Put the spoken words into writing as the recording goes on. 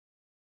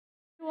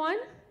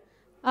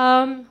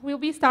We'll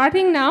be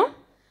starting now.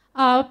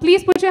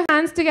 Please put your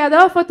hands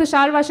together for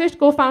Tushar Vashisht,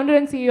 co-founder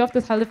and CEO of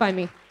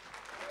HealthifyMe.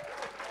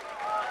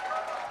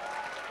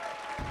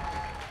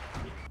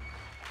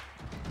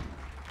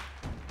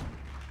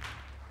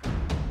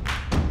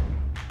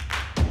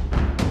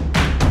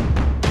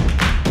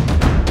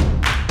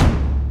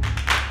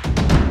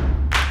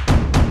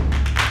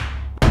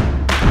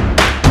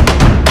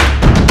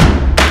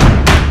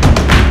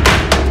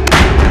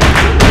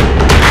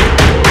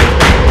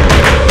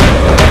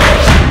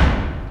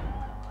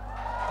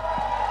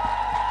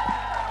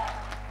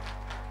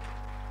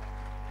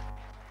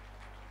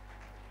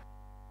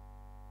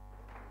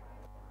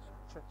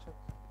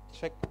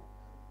 Check.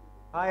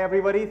 Hi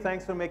everybody,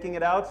 thanks for making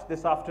it out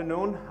this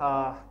afternoon.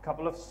 A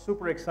couple of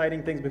super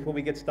exciting things before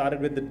we get started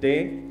with the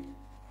day.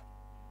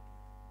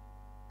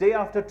 Day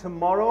after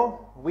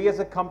tomorrow, we as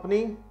a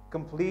company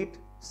complete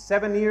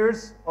 7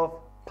 years of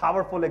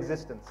powerful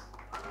existence.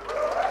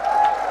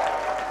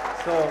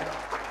 So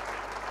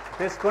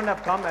this couldn't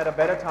have come at a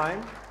better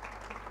time.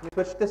 Can you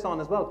switch this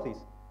on as well, please?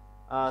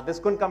 This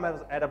couldn't come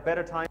at a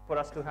better time for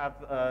us to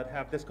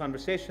have this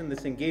conversation,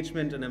 this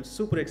engagement, and I'm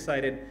super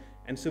excited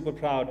and super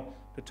proud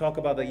to talk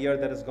about the year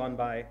that has gone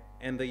by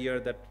and the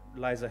year that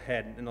lies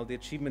ahead and all the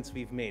achievements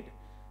we've made.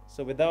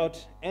 So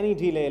without any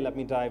delay, let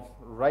me dive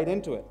right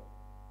into it.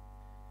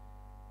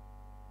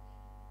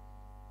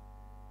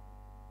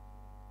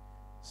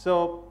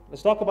 So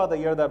let's talk about the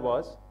year that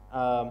was.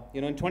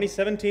 In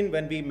 2017,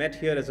 when we met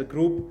here as a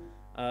group,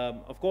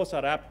 of course,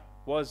 our app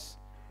was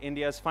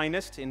India's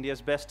finest,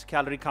 India's best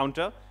calorie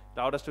counter. It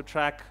allowed us to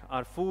track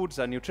our foods,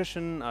 our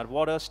nutrition, our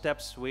water,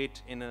 steps,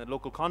 weight in a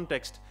local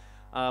context.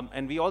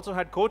 And we also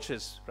had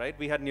coaches, right?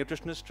 We had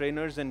nutritionists,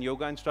 trainers, and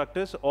yoga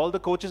instructors. All the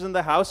coaches in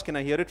the house, can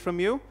I hear it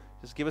from you?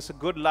 Just give us a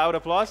good, loud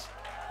applause.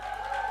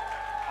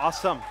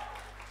 Awesome.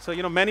 So,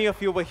 many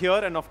of you were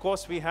here, and of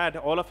course, we had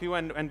all of you,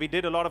 and we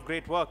did a lot of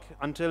great work.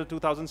 Until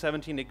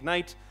 2017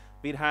 Ignite,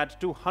 we had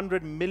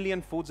 200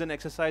 million foods and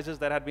exercises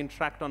that had been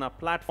tracked on our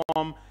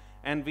platform,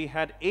 and we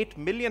had 8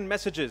 million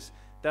messages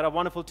that our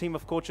wonderful team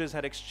of coaches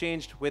had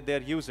exchanged with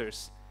their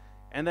users.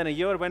 And then a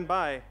year went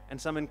by,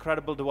 and some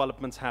incredible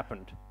developments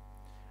happened.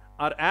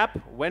 Our app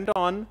went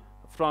on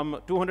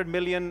from 200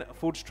 million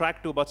foods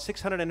tracked to about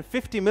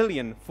 650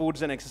 million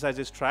foods and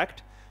exercises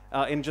tracked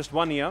in just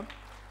 1 year.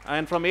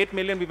 And from 8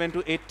 million, we went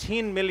to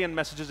 18 million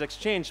messages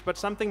exchanged. But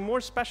something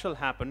more special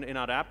happened in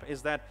our app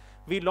is that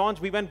we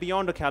went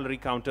beyond a calorie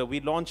counter. We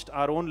launched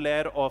our own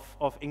layer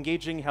of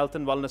engaging health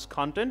and wellness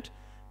content,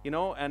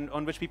 and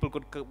on which people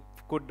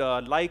could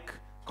like,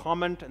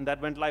 comment, and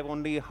that went live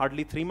only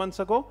hardly 3 months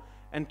ago.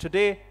 And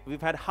today,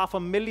 we've had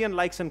 500,000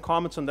 likes and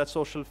comments on that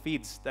social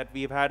feeds that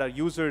we've had our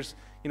users,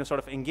 sort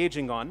of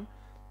engaging on.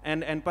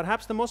 And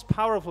perhaps the most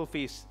powerful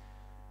piece,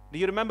 do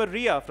you remember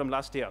Ria from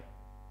last year?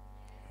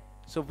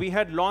 So we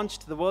had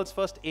launched the world's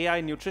first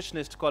AI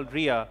nutritionist called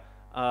Ria.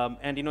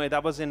 And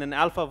that was in an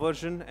alpha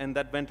version, and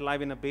that went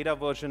live in a beta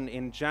version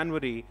in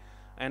January.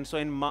 And so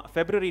in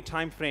February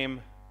timeframe,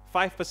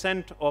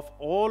 5% of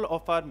all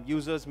of our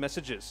users'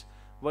 messages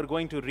were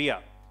going to Ria.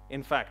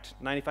 In fact,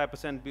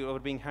 95% were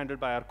being handled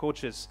by our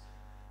coaches.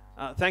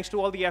 Thanks to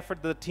all the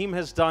effort the team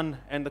has done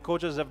and the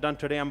coaches have done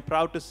today, I'm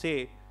proud to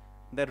say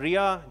that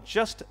Ria,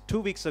 just 2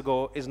 weeks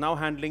ago, is now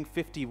handling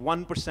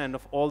 51%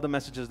 of all the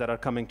messages that are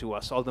coming to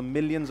us, all the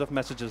millions of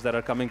messages that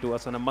are coming to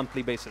us on a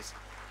monthly basis.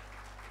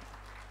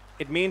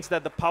 It means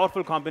that the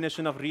powerful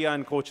combination of Ria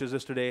and coaches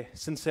is today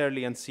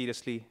sincerely and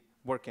seriously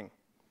working.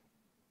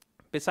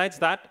 Besides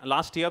that,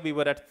 last year we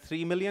were at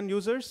 3 million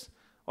users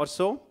or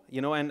so,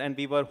 and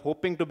we were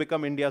hoping to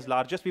become India's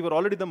largest. We were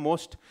already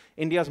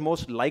India's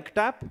most liked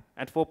app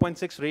at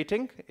 4.6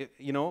 rating,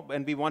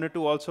 and we wanted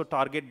to also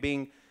target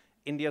being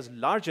India's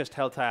largest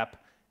health app.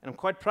 And I'm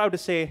quite proud to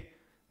say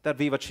that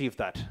we've achieved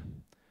that.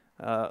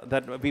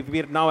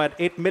 We're now at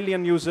 8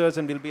 million users,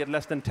 and we'll be at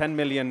less than 10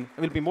 million.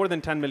 We'll be more than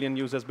 10 million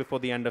users before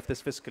the end of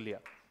this fiscal year.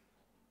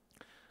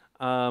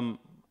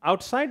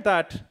 Outside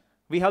that,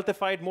 we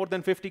healthified more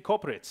than 50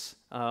 corporates.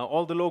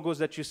 All the logos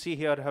that you see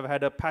here have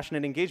had a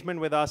passionate engagement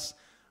with us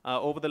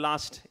over the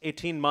last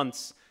 18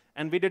 months.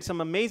 And we did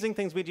some amazing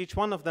things with each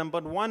one of them,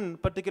 but one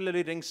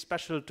particularly rings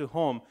special to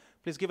home.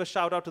 Please give a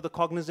shout out to the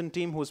Cognizant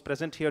team who's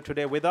present here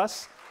today with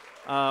us.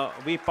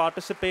 We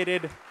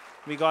participated.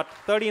 We got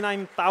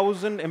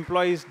 39,000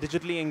 employees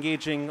digitally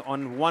engaging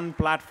on one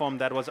platform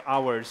that was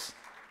ours.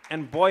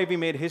 And boy, we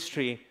made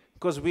history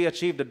because we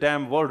achieved a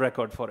damn world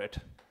record for it.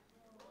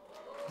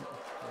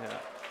 Yeah.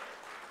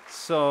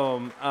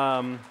 So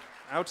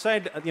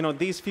outside,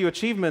 these few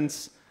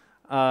achievements,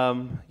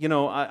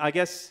 I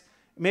guess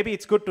maybe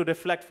it's good to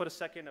reflect for a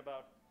second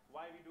about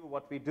why we do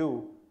what we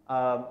do.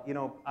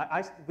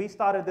 We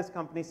started this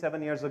company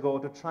 7 years ago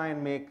to try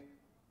and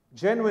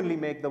genuinely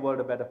make the world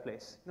a better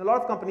place. A lot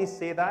of companies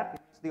say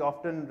that. It's the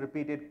often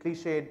repeated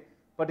cliched,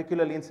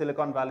 particularly in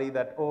Silicon Valley,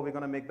 that, oh, we're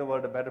going to make the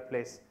world a better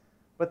place.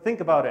 But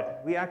think about it.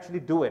 We actually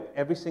do it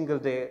every single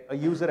day, a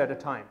user at a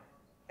time.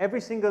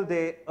 Every single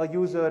day, a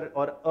user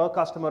or a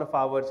customer of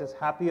ours is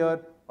happier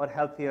or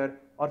healthier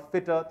or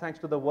fitter thanks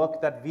to the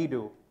work that we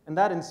do. And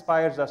that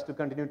inspires us to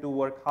continue to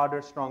work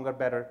harder, stronger,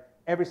 better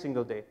every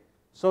single day.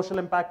 Social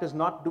impact is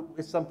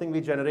something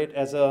we generate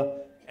as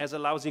a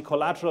lousy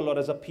collateral or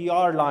as a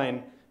PR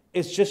line.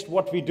 It's just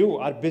what we do.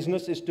 Our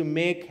business is to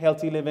make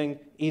healthy living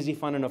easy,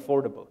 fun, and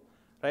affordable.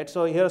 Right?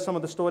 So here are some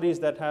of the stories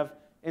that have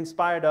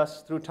inspired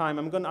us through time.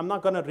 I'm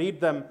not going to read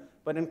them,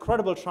 but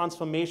incredible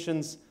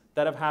transformations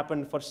that have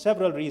happened for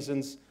several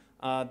reasons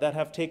that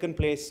have taken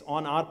place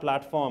on our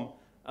platform.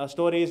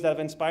 Stories that have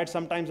inspired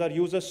sometimes our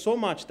users so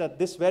much that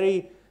this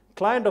very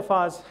client of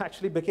ours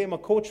actually became a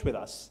coach with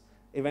us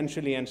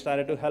eventually and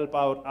started to help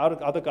out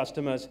our other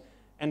customers,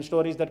 and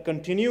stories that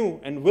continue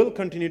and will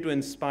continue to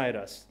inspire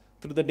us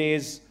through the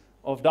days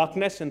of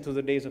darkness and through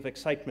the days of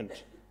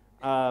excitement.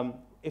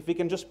 If we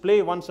can just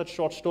play one such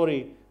short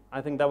story,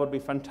 I think that would be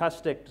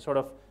fantastic to sort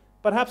of,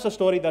 perhaps a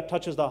story that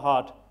touches the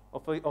heart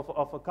of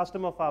a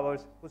customer of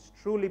ours who's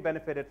truly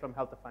benefited from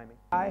HealthifyMe.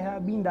 I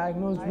have been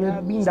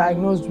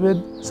diagnosed with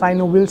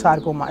synovial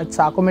sarcoma. It's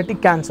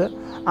sarcomatic cancer,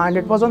 and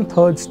it was on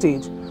 3rd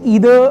stage.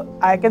 Either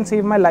I can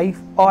save my life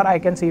or I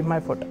can save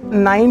my foot.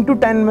 9 to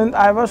 10 months,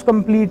 I was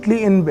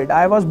completely in bed.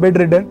 I was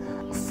bedridden.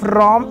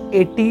 From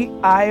 80,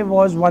 I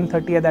was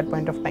 130 at that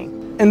point of time.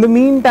 In the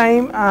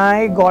meantime,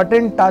 I got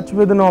in touch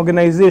with an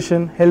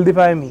organization,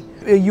 HealthifyMe.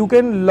 You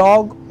can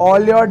log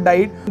all your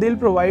diet. They'll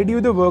provide you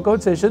the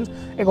workout sessions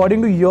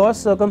according to your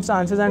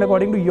circumstances and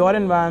according to your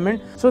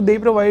environment. So they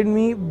provide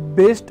me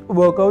best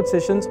workout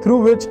sessions through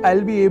which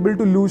I'll be able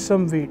to lose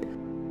some weight.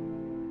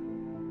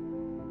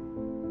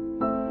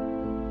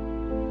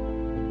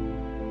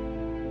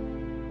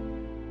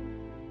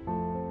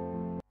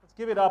 Let's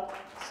give it up.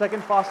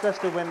 Second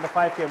fastest to win the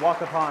 5K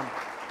walkathon.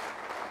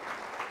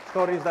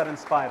 Stories that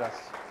inspire us.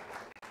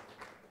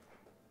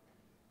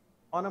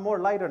 On a more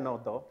lighter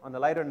note, though,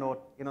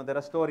 there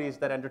are stories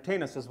that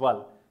entertain us as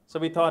well. So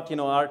we thought,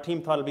 our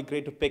team thought it'd be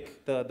great to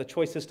pick the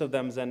choicest of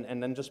them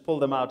and then just pull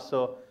them out.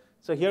 So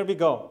here we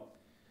go.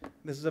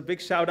 This is a big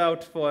shout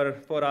out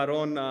for our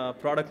own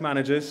product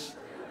managers.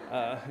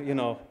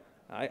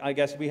 I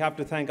guess we have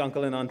to thank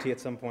Uncle and Auntie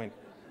at some point.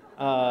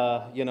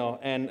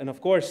 And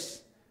of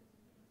course,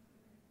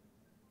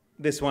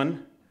 this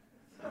one.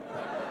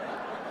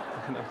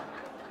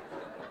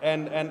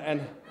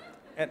 And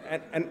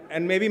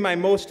maybe my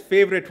most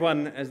favorite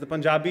one, as the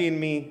Punjabi in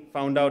me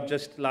found out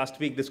just last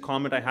week, this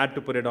comment, I had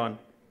to put it on.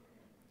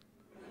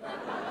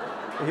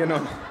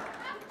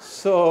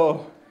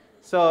 So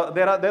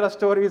there are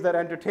stories that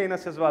entertain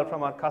us as well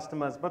from our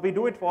customers, but we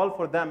do it all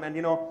for them.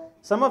 And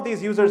some of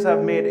these users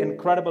have made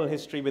incredible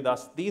history with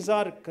us. These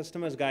are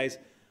customers, guys,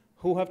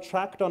 who have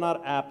tracked on our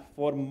app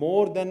for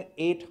more than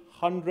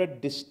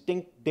 800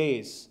 distinct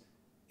days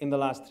in the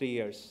last 3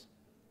 years.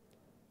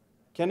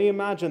 Can you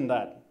imagine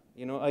that?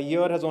 A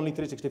year has only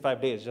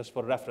 365 days, just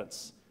for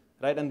reference,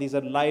 right? And these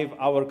are live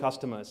hour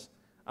customers.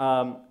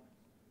 And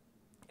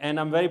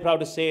I'm very proud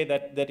to say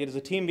that it is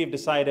a team we've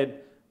decided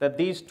that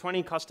these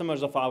 20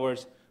 customers of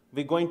ours,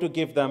 we're going to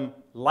give them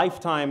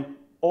lifetime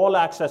all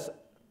access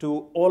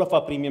to all of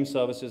our premium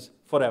services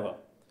forever.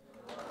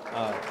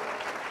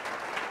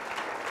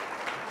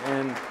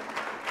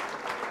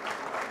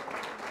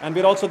 And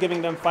we're also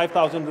giving them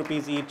 5,000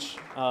 rupees each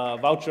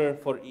voucher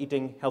for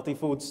eating healthy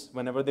foods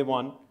whenever they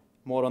want.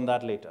 More on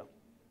that later.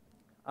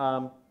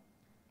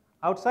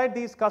 Outside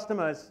these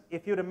customers,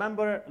 if you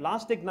remember,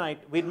 last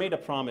Ignite, we'd made a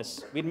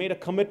promise. We'd made a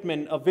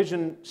commitment, a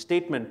vision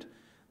statement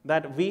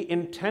that we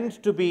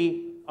intend to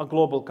be a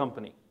global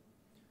company,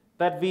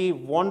 that we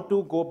want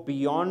to go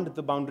beyond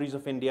the boundaries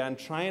of India and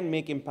try and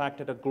make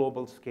impact at a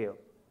global scale.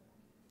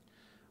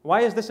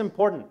 Why is this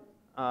important?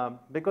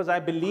 Because I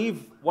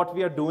believe what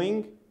we are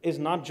doing is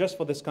not just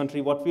for this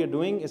country. What we are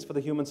doing is for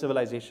the human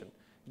civilization,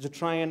 to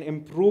try and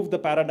improve the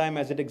paradigm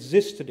as it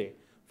exists today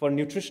for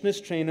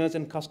nutritionists, trainers,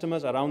 and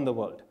customers around the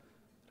world,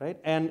 right?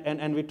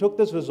 And we took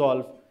this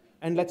resolve,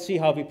 and let's see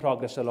how we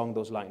progress along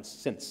those lines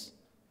since.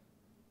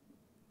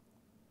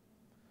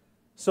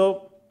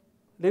 So,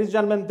 ladies and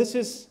gentlemen, this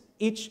is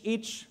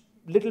each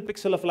little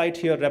pixel of light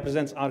here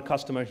represents our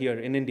customer here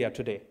in India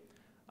today.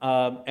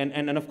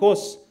 And of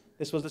course,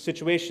 this was the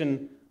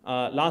situation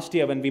last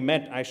year when we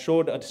met. I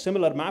showed a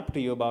similar map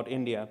to you about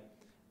India.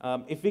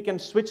 If we can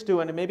switch to,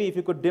 and maybe if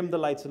you could dim the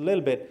lights a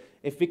little bit,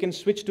 if we can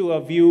switch to a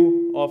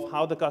view of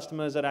how the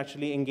customers are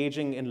actually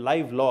engaging in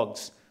live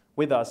logs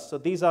with us. So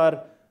these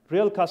are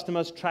real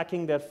customers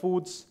tracking their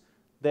foods,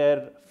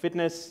 their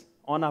fitness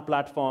on our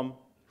platform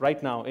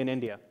right now in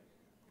India.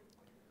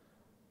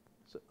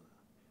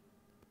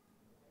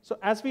 So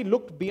as we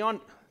looked beyond,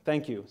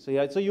 thank you.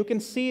 So you can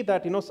see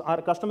that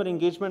our customer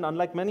engagement,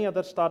 unlike many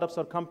other startups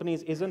or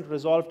companies, isn't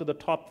resolved to the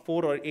top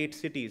 4 or 8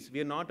 cities. We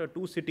are not a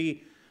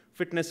 2-city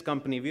fitness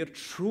company.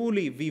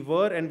 We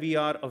were and we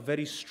are a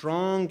very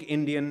strong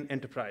Indian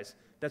enterprise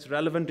that's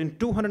relevant in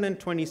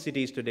 220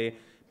 cities today.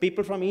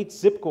 People from each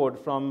zip code,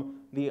 from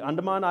the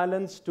Andaman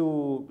Islands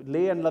to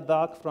Leh and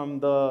Ladakh, from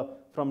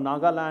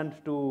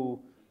Nagaland to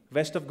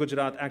west of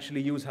Gujarat, actually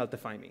use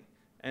HealthifyMe.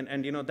 And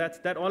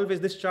that always,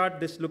 this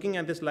chart, looking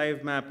at this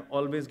live map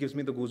always gives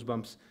me the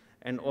goosebumps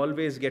and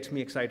always gets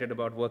me excited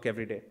about work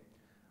every day.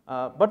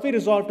 But we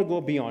resolved to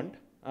go beyond.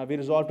 We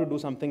resolved to do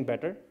something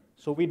better.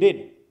 So we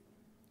did.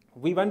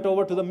 We went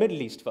over to the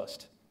Middle East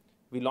first.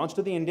 We launched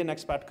to the Indian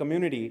expat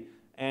community,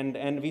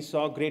 and we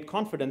saw great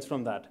confidence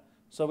from that.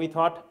 So we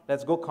thought,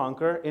 let's go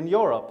conquer in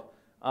Europe.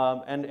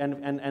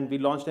 And we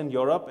launched in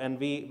Europe, and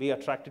we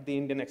attracted the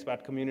Indian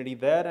expat community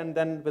there, and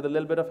then with a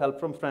little bit of help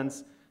from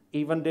friends,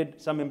 even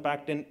did some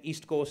impact in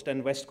East Coast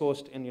and West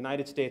Coast in the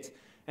United States.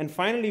 And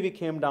finally, we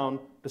came down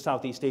to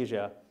Southeast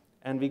Asia,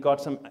 and we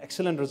got some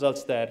excellent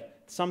results there,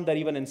 some that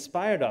even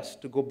inspired us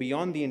to go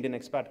beyond the Indian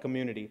expat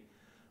community.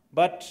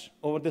 But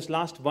over this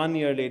last 1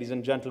 year, ladies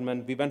and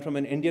gentlemen, we went from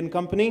an Indian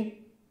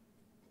company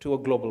to a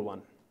global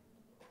one.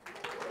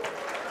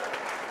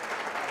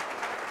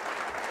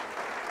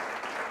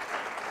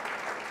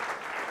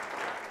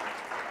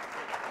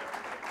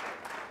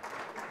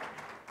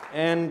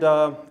 And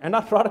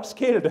our product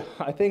scaled.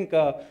 I think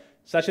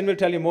Sachin will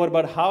tell you more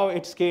about how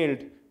it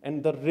scaled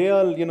and the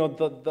real,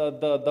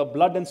 the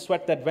blood and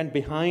sweat that went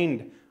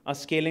behind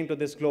us scaling to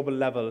this global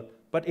level.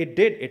 But it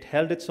did. It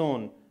held its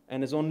own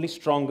and is only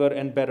stronger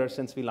and better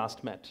since we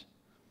last met.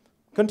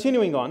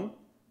 Continuing on,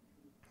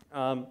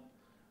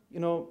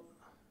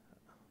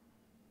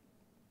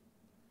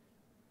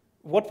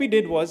 what we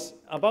did was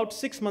about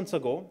 6 months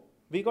ago,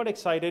 we got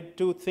excited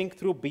to think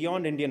through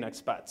beyond Indian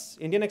expats.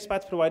 Indian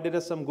expats provided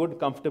us some good,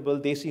 comfortable,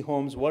 desi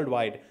homes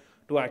worldwide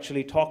to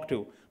actually talk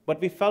to.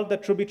 But we felt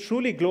that to be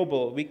truly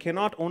global, we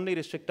cannot only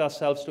restrict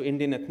ourselves to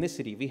Indian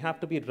ethnicity. We have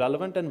to be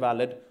relevant and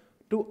valid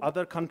to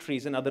other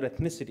countries and other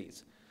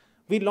ethnicities.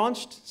 We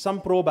launched some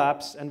probe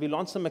apps, and we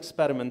launched some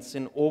experiments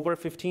in over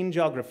 15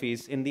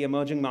 geographies in the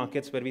emerging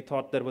markets where we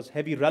thought there was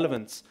heavy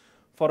relevance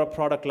for a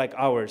product like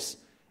ours.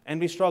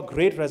 And we saw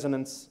great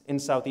resonance in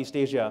Southeast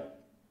Asia.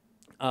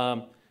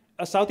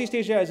 Southeast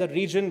Asia is a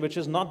region which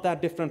is not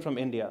that different from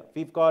India.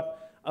 We've got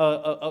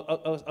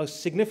a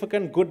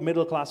significant good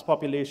middle-class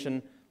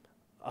population.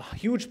 A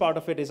huge part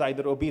of it is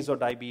either obese or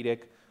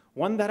diabetic,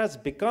 one that has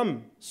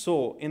become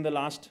so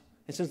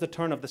since the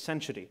turn of the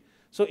century.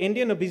 So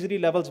Indian obesity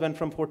levels went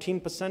from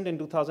 14% in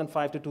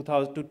 2005 to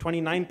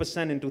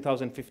 29% in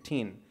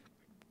 2015.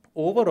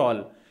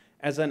 Overall,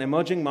 as an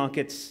emerging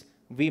markets,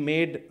 we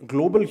made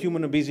global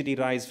human obesity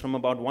rise from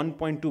about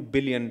 1.2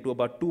 billion to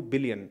about 2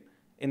 billion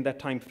in that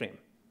time frame.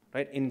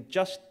 Right, in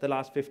just the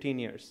last 15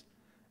 years.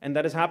 And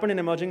that has happened in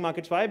emerging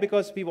markets. Why?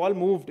 Because we've all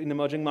moved in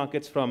emerging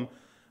markets from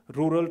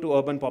rural to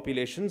urban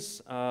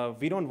populations.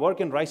 We don't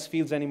work in rice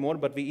fields anymore,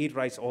 but we eat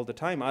rice all the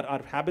time.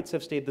 Our habits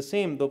have stayed the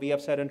same, though we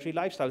have sedentary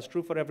lifestyles.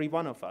 True for every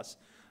one of us.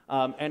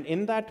 And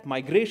in that,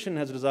 migration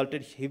has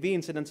resulted heavy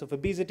incidence of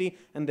obesity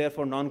and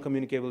therefore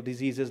non-communicable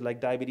diseases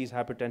like diabetes,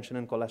 hypertension,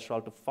 and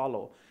cholesterol to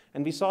follow.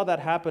 And we saw that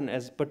happen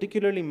as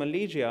particularly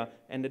Malaysia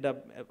ended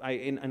up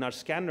in our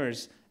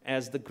scanners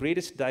as the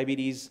greatest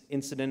diabetes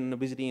incident and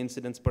obesity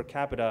incidence per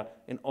capita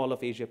in all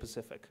of Asia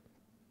Pacific.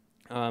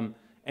 And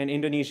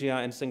Indonesia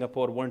and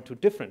Singapore weren't too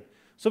different.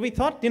 So we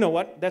thought, you know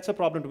what, that's a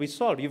problem to be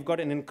solved. You've got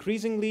an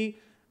increasingly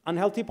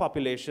unhealthy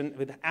population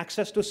with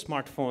access to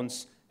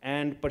smartphones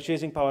and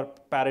purchasing power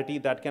parity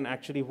that can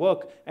actually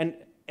work. And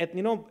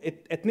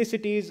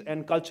ethnicities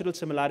and cultural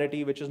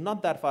similarity, which is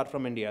not that far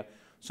from India.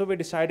 So we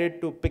decided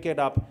to pick it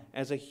up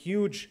as a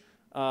huge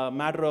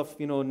matter of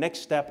next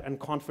step and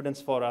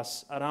confidence for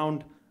us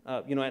around,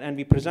 and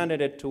we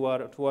presented it to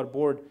our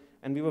board,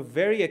 and we were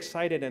very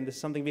excited. And this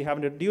is something we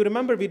haven't. Do you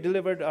remember we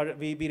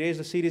raised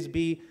a Series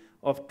B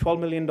of $12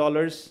 million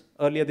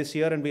earlier this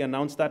year, and we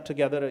announced that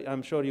together.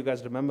 I'm sure you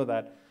guys remember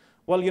that.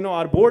 Well,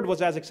 our board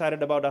was as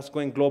excited about us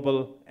going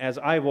global as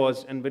I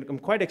was, and I'm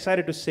quite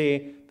excited to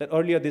say that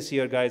earlier this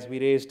year, guys, we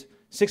raised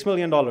 $6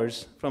 million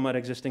from our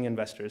existing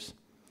investors,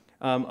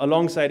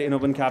 alongside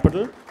Innovan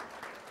Capital.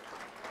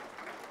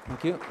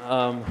 Thank you.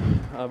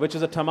 Which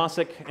is a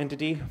Temasek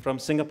entity from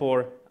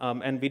Singapore,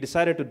 and we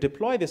decided to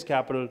deploy this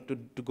capital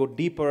to go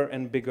deeper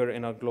and bigger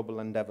in our global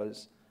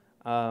endeavors.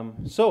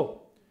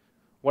 So,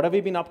 what have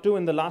we been up to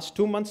in the last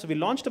 2 months? We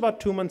launched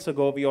about 2 months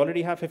ago. We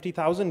already have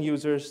 50,000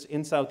 users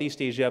in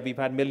Southeast Asia. We've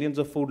had millions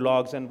of food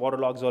logs and water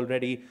logs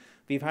already.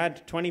 We've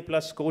had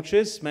 20+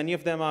 coaches. Many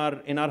of them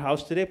are in our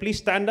house today. Please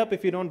stand up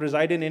if you don't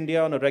reside in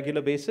India on a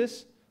regular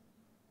basis,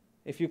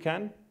 if you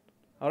can.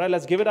 All right,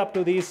 let's give it up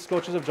to these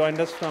coaches who have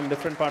joined us from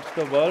different parts of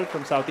the world,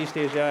 from Southeast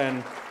Asia,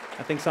 and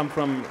I think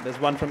there's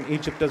one from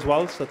Egypt as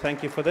well, so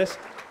thank you for this.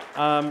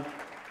 And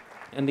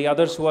the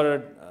others who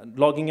are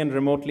logging in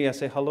remotely, I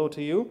say hello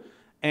to you.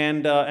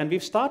 And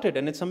we've started,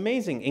 and it's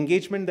amazing.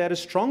 Engagement there is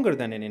stronger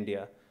than in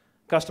India.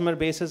 Customer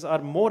bases are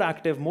more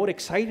active, more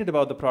excited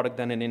about the product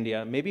than in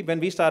India. Maybe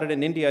when we started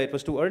in India, it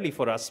was too early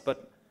for us,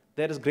 but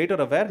there is greater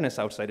awareness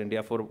outside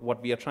India for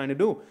what we are trying to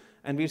do.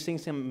 And we're seeing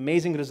some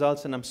amazing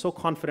results, and I'm so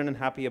confident and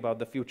happy about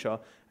the future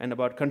and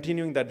about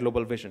continuing that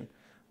global vision.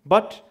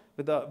 But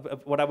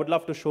what I would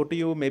love to show to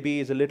you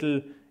maybe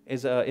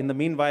in the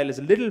meanwhile, is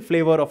a little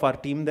flavor of our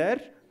team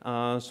there.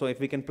 So if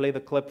we can play the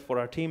clip for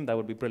our team, that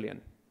would be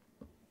brilliant.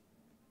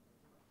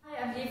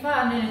 Hi, I'm Eva,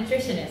 I'm a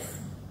nutritionist.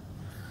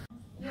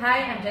 Hi,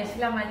 I'm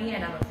Jaisila Mali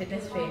and I'm a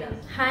fitness trainer.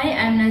 Hi,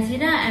 I'm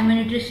Nazira, I'm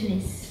a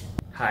nutritionist.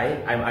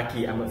 Hi, I'm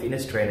Aki. I'm a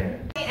fitness trainer.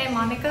 Hi, I'm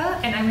Monica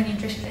and I'm a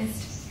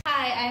nutritionist.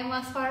 Hi, I'm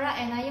Asfara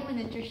and I am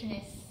a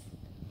nutritionist.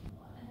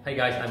 Hi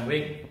guys, I'm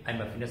Wing. I'm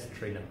a fitness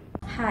trainer.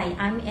 Hi,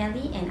 I'm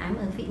Ellie and I'm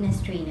a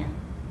fitness trainer.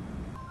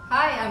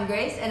 Hi, I'm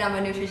Grace and I'm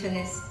a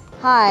nutritionist.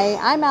 Hi,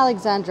 I'm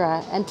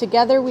Alexandra and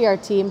together we are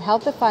Team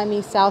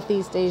HealthifyMe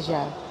Southeast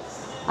Asia.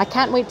 I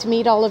can't wait to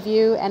meet all of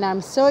you and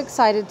I'm so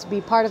excited to be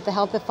part of the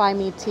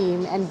HealthifyMe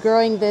team and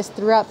growing this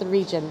throughout the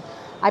region.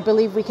 I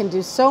believe we can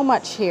do so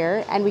much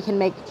here and we can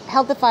make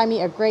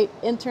HealthifyMe a great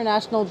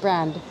international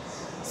brand.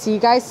 See you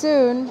guys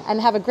soon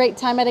and have a great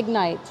time at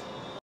Ignite.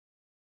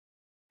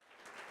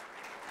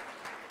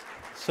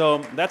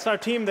 So that's our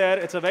team there.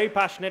 It's a very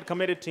passionate,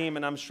 committed team,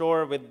 and I'm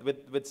sure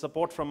with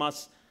support from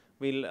us,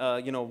 we'll,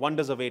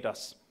 wonders await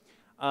us.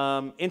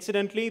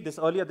 Incidentally,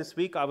 earlier this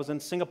week, I was in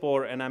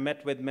Singapore, and I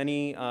met with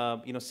many,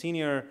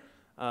 senior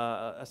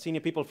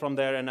people from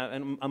there,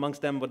 and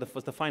amongst them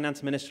was the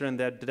finance minister and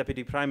the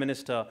deputy prime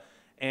minister,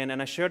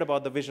 and I shared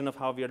about the vision of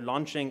how we are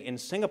launching in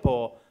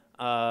Singapore,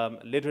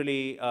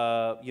 literally,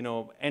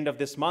 end of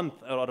this month,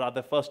 or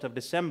rather 1st of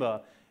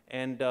December.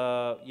 And,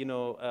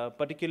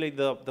 particularly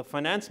the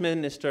finance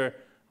minister,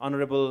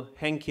 Honorable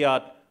Heng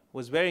Kiat,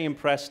 was very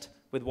impressed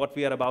with what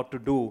we are about to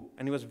do.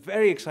 And he was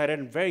very excited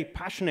and very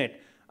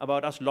passionate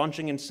about us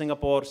launching in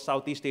Singapore,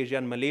 Southeast Asia,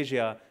 and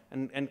Malaysia,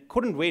 and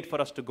couldn't wait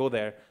for us to go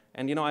there.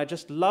 And, I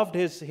just loved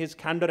his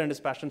candor and his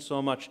passion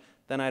so much,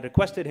 then I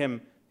requested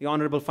him, the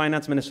Honorable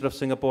Finance Minister of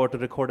Singapore, to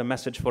record a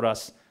message for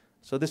us.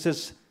 So this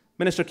is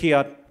Minister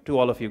Kiat to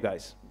all of you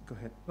guys. Go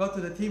ahead. Well,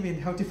 to the team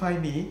in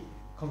HealthifyMe,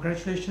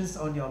 congratulations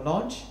on your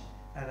launch,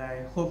 and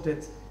I hope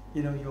that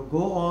you'll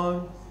go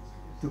on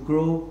to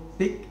grow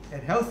big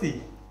and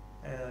healthy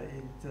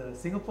in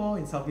Singapore,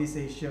 in Southeast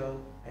Asia,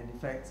 and in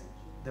fact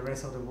the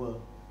rest of the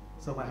world.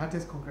 So my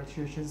heartiest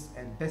congratulations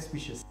and best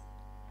wishes.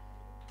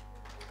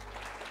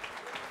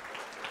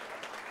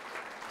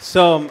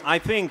 So I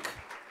think,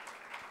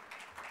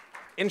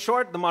 in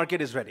short, the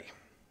market is ready.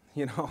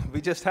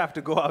 We just have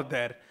to go out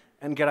there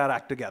and get our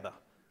act together.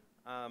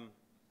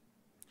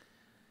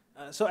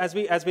 So as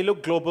we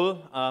look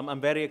global, I'm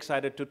very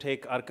excited to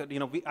take our,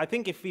 I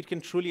think if we can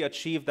truly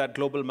achieve that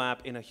global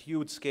map in a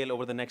huge scale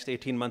over the next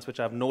 18 months, which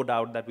I have no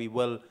doubt that we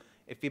will,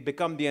 if we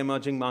become the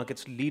emerging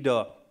markets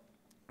leader,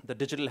 the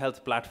digital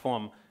health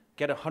platform,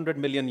 get 100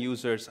 million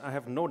users, I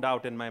have no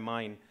doubt in my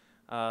mind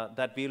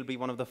that we'll be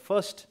one of the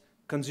first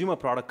consumer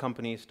product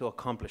companies to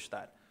accomplish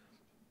that.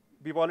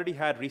 We've already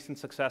had recent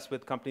success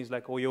with companies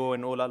like Oyo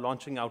and Ola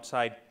launching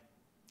outside,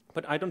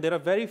 but there are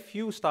very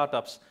few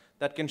startups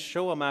that can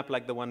show a map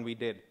like the one we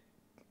did,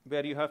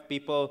 where you have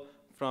people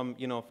from,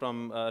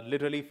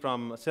 literally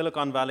from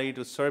Silicon Valley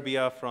to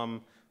Serbia,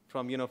 from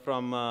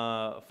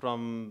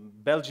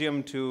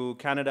Belgium to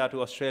Canada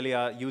to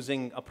Australia,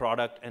 using a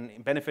product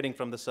and benefiting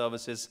from the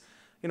services.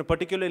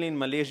 Particularly in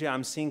Malaysia,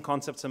 I'm seeing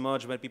concepts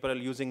emerge where people are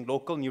using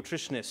local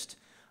nutritionists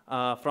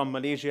from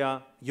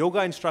Malaysia,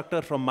 yoga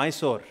instructor from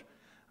Mysore,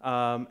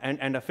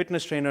 and a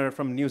fitness trainer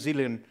from New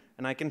Zealand.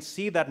 And I can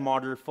see that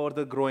model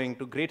further growing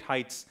to great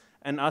heights,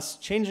 and us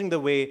changing the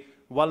way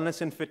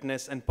wellness and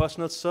fitness and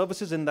personal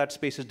services in that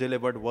space is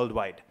delivered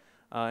worldwide.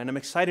 And I'm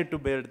excited to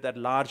build that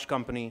large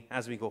company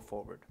as we go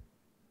forward.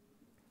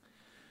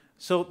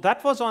 So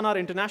that was on our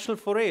international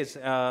forays.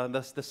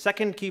 The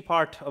second key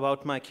part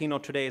about my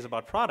keynote today is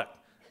about product.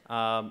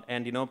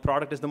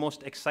 Product is the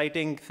most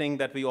exciting thing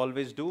that we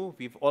always do.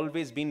 We've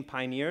always been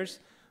pioneers.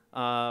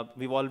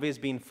 We've always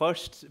been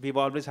first. We've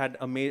always had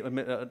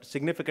a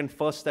significant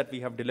firsts that we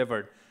have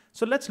delivered.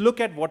 So let's look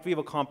at what we've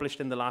accomplished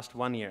in the last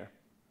 1 year.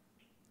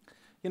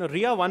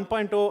 RIA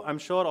 1.0, I'm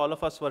sure all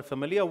of us were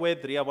familiar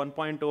with. RIA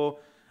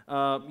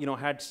 1.0,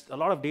 had a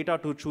lot of data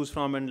to choose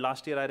from. And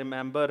last year, I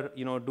remember,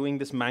 doing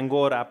this mango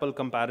or apple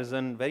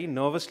comparison very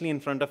nervously in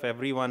front of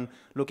everyone,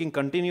 looking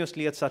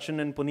continuously at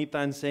Sachin and Punita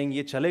and saying,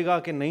 "Ye chalega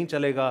ke nahi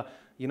chalega,"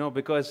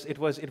 because it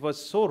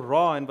was so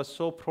raw and was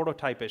so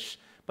prototypish.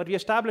 But we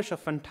established a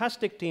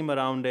fantastic team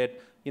around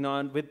it.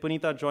 And with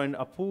Punita joined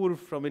Apoorv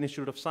from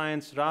Institute of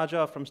Science,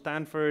 Raja from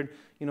Stanford,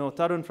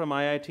 Tarun from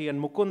IIT, and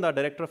Mukunda,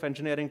 Director of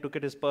Engineering, took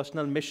it his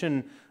personal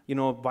mission,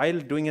 while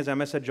doing his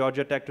MS at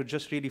Georgia Tech to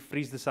just really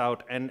freeze this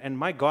out. And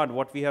my God,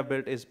 what we have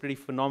built is pretty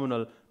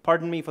phenomenal.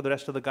 Pardon me for the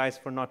rest of the guys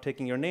for not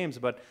taking your names,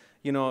 but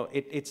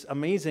it's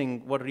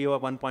amazing what RIA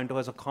 1.0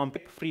 has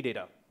accomplished. Free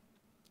data.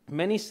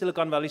 Many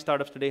Silicon Valley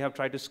startups today have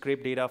tried to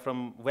scrape data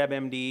from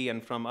WebMD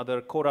and from other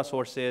Quora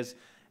sources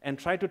and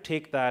try to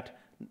take that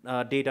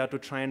data to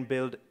try and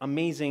build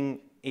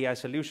amazing AI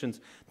solutions.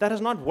 That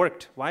has not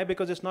worked. Why?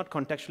 Because it's not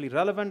contextually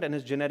relevant and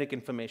it's generic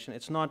information.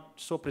 It's not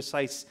so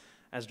precise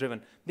as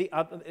driven. The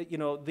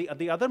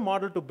other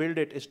model to build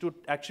it is to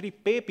actually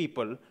pay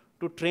people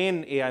to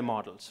train AI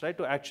models, right?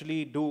 To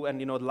actually do,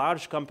 and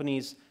large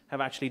companies have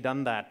actually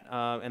done that,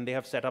 and they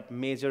have set up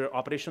major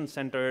operation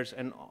centers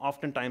and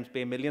oftentimes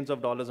pay millions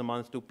of dollars a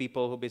month to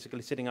people who are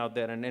basically sitting out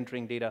there and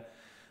entering data.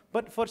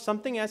 But for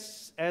something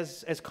as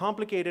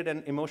complicated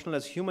and emotional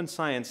as human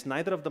science,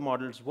 neither of the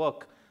models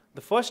work.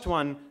 The first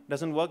one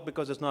doesn't work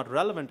because it's not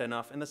relevant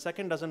enough, and the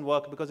second doesn't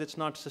work because it's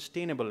not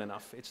sustainable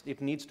enough.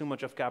 It needs too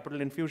much of capital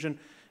infusion.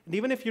 And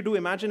even if you do,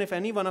 imagine if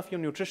any one of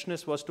your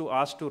nutritionists was to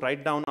ask to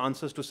write down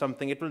answers to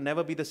something, it will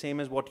never be the same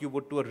as what you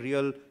would to a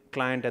real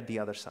client at the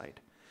other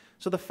side.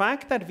 So the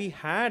fact that we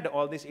had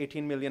all these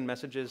 18 million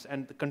messages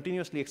and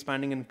continuously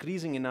expanding and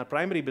increasing in our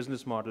primary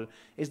business model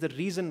is the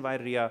reason why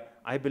RIA,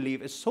 I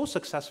believe, is so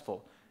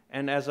successful.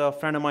 And as a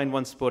friend of mine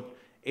once put,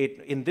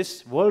 in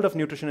this world of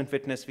nutrition and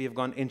fitness, we have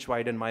gone inch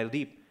wide and mile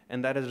deep,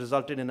 and that has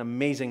resulted in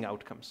amazing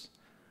outcomes.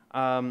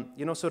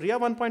 So RIA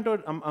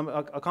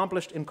 1.0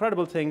 accomplished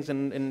incredible things,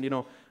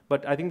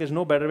 but I think there's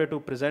no better way to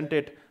present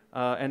it.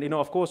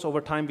 Of course, over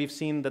time, we've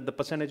seen that the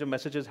percentage of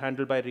messages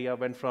handled by RIA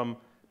went from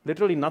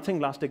literally nothing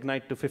last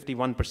Ignite to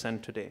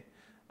 51% today.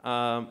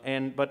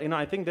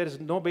 I think there is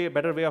no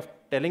better way of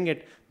telling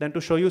it than to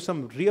show you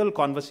some real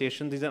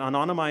conversations. These are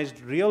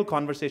anonymized, real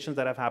conversations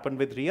that have happened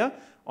with RIA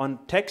on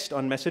text,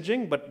 on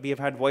messaging, but we have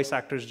had voice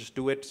actors just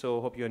do it, so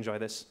hope you enjoy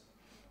this.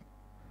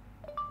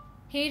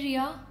 Hey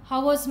Ria,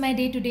 how was my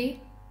day today?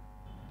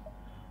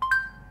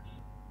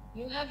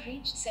 You have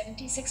reached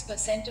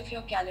 76% of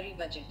your calorie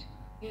budget.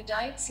 Your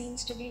diet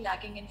seems to be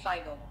lacking in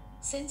fiber.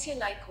 Since you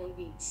like whole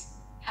wheats,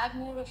 have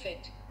more of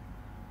it.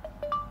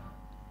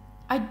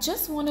 I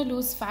just want to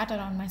lose fat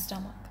around my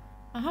stomach.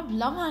 I have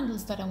love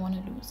handles that I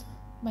want to lose.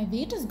 My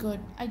weight is good,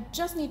 I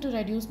just need to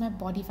reduce my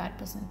body fat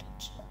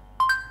percentage.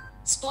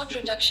 Spot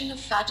reduction of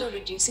fat or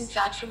reducing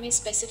fat from a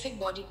specific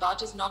body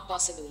part is not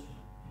possible.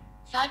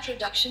 Fat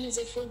reduction is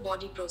a full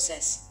body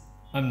process.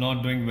 I'm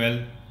not doing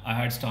well. I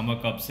had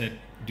stomach upset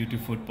due to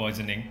food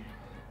poisoning.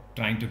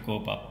 Trying to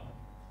cope up.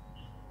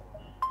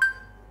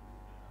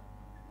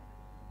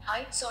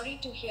 Hi, sorry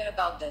to hear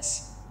about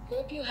this.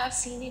 Hope you have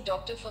seen a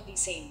doctor for the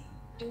same.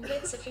 Do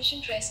get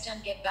sufficient rest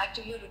and get back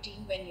to your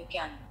routine when you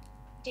can.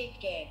 Take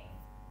care.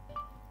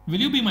 Will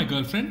you be my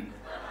girlfriend?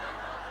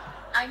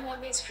 I'm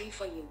always free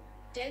for you.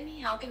 Tell me,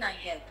 how can I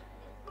help?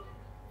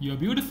 You're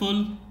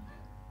beautiful.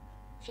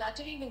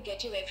 Flattery will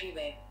get you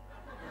everywhere.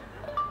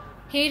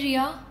 Hey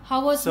Ria,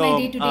 how was my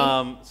day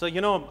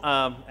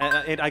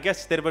today? I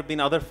guess there have been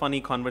other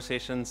funny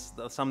conversations,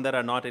 some that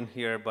are not in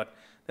here, but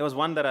there was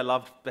one that I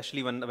loved,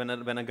 especially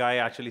when a guy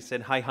actually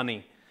said, "Hi,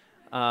 honey."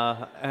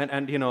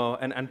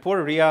 And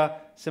poor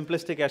Ria,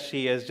 simplistic as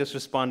she is, just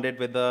responded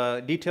with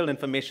the detailed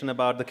information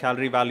about the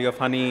calorie value of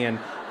honey and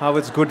how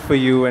it's good for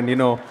you, and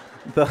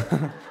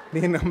the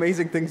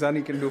amazing things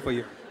honey can do for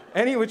you.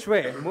 Any which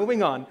way,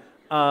 moving on.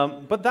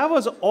 But that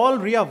was all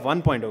RIA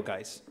 1.0,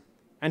 guys.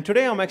 And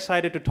today I'm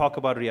excited to talk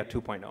about RIA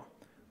 2.0,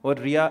 what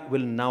RIA will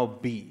now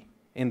be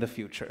in the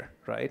future,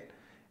 right?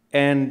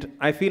 And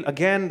I feel,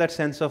 again, that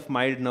sense of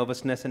mild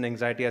nervousness and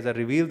anxiety as I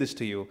reveal this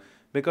to you,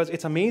 because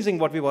it's amazing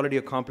what we've already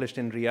accomplished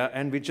in RIA,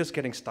 and we're just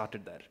getting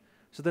started there.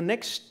 So the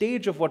next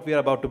stage of what we are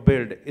about to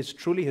build is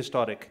truly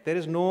historic. There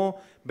is no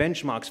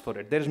benchmarks for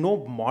it. There is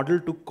no model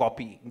to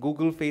copy.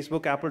 Google,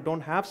 Facebook, Apple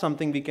don't have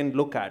something we can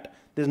look at.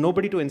 There's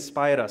nobody to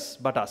inspire us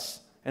but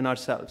us and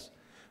ourselves.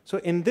 So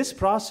in this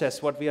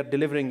process, what we are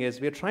delivering is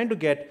we are trying to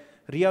get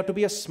RIA to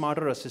be a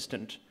smarter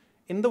assistant.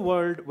 In the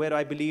world where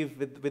I believe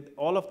with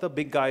all of the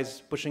big guys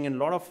pushing in a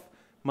lot of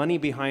money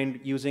behind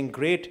using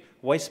great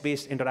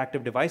voice-based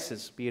interactive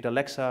devices, be it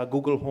Alexa,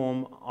 Google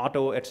Home,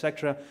 Auto,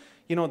 etc.,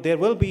 there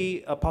will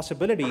be a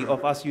possibility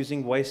of us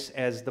using voice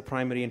as the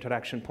primary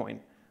interaction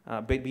point,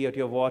 be it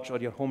your watch or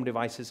your home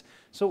devices.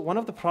 So one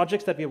of the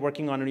projects that we're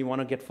working on and we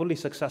want to get fully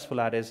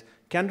successful at is,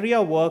 can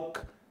RIA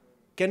work?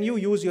 Can you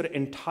use your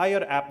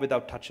entire app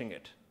without touching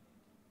it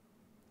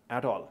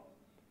at all?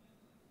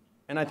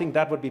 And I think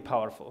that would be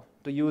powerful,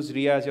 to use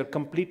RIA as your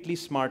completely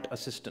smart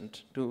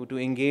assistant, to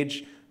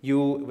engage you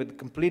with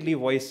completely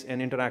voice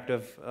and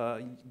interactive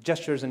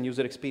gestures and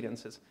user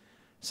experiences.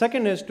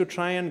 Second is to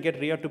try and get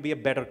RIA to be a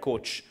better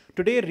coach.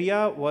 Today,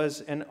 RIA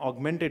was an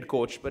augmented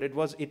coach, but it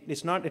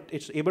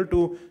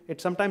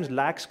sometimes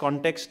lacks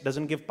context,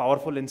 doesn't give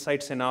powerful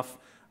insights enough,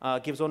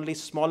 gives only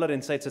smaller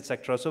insights,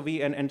 etc. So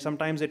and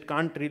sometimes it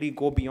can't really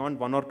go beyond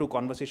one or two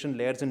conversation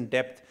layers in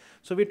depth.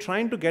 So we're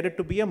trying to get it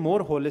to be a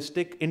more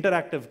holistic,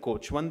 interactive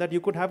coach, one that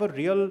you could have a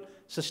real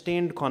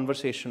sustained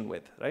conversation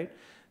with, right?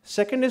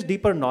 Second is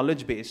deeper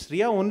knowledge base.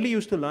 RIA only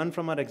used to learn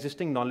from our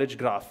existing knowledge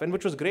graph, and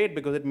which was great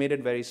because it made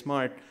it very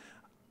smart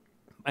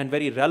and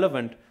very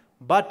relevant,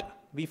 but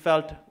we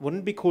felt,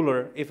 wouldn't it be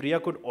cooler if RIA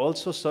could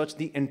also search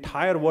the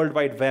entire World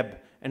Wide Web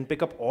and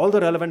pick up all the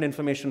relevant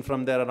information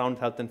from there around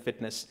health and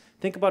fitness.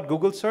 Think about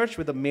Google search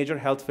with a major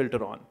health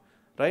filter on,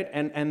 right?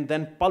 And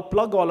then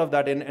plug all of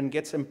that in and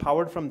gets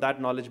empowered from that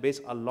knowledge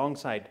base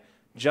alongside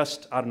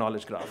just our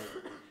knowledge graph.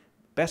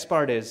 Best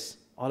part is,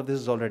 all of this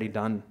is already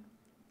done.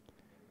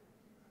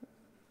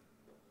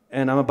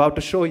 And I'm about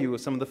to show you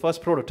some of the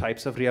first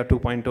prototypes of RIA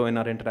 2.0 in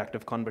our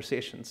interactive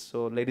conversations.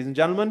 So ladies and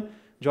gentlemen,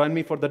 join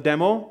me for the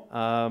demo.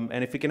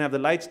 And if we can have the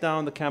lights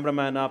down, the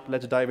cameraman up,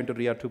 let's dive into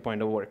RIA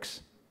 2.0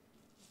 works.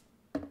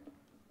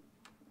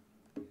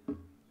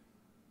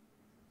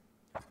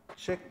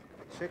 Shake.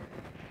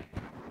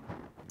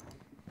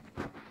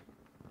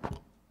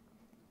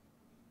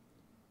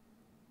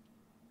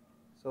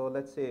 So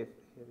let's say,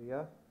 here we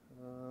are.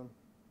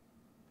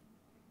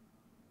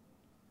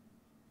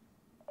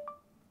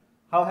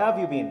 How have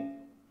you been?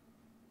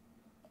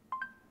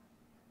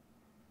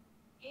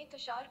 Hey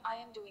Tushar, I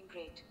am doing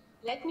great.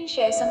 Let me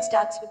share some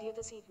stats with you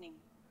this evening.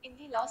 In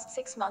the last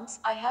 6 months,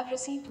 I have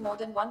received more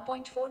than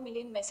 1.4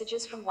 million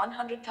messages from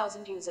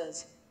 100,000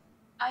 users.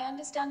 I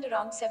understand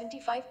around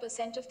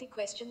 75% of the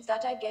questions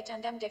that I get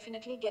and am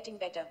definitely getting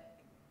better.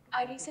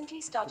 I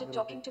recently started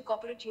talking to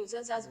corporate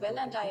users as well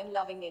and I am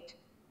loving it.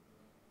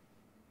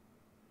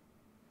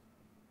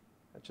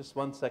 Just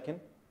 1 second.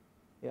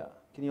 Yeah,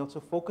 can you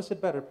also focus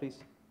it better, please?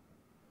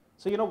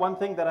 So you know, one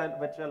thing that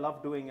which I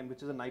love doing and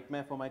which is a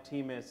nightmare for my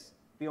team is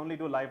we only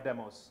do live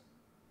demos,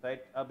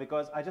 right?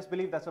 Because I just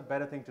believe that's a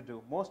better thing to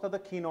do. Most of the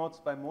keynotes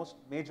by most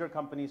major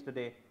companies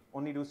today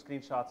only do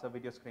screenshots or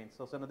video screens.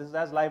 So this is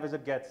as live as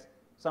it gets.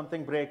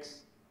 Something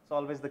breaks, it's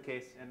always the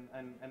case.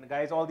 And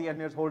guys, all the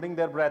engineers holding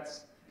their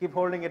breaths, keep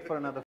holding it for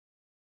another.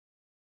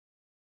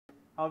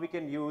 How we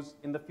can use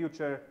in the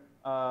future,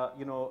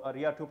 you know, a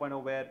RIA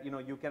 2.0 where, you know,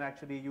 you can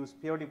actually use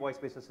purely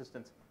voice-based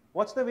assistance.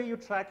 What's the way you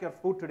track your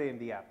food today in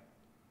the app?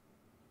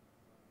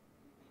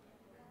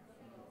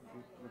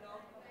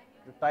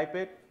 You type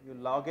it, you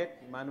log it,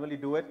 you manually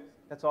do it.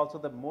 That's also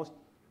the most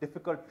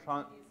difficult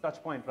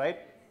touch point, right?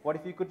 What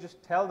if you could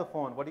just tell the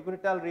phone, what if you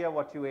could tell RIA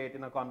what you ate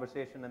in a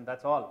conversation and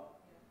that's all?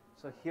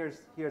 So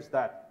here's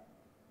that.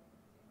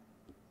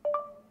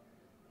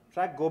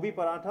 Track gobi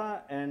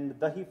paratha and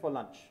dahi for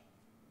lunch.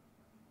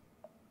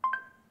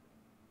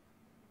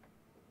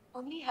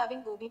 Only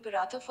having gobi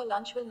paratha for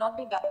lunch will not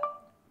be bad.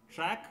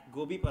 Track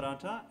gobi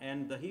paratha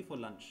and dahi for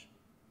lunch.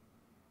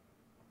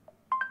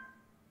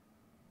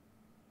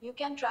 You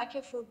can track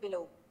your food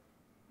below.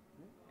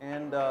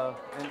 And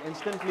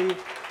instantly,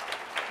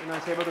 you know,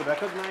 it's able to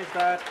recognize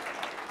that,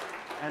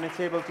 and it's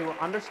able to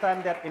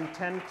understand that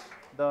intent,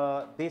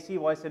 the Desi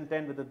voice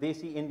intent with the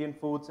Desi Indian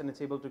foods, and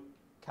it's able to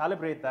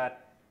calibrate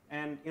that.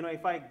 And you know,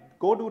 if I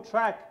go to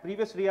track,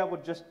 previous RIA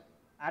would just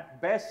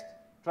at best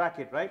track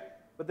it, right?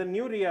 But the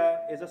new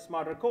RIA is a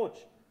smarter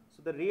coach.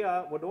 So the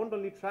RIA would not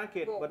only track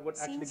it, but would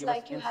actually give us insights. Seems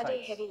like you had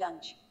a heavy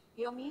lunch.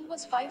 Your meal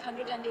was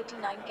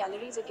 589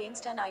 calories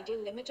against an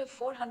ideal limit of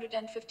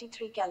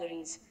 453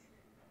 calories.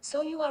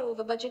 So you are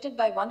over budgeted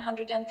by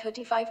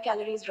 135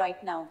 calories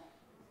right now.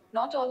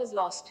 Not all is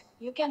lost.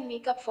 You can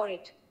make up for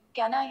it.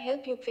 Can I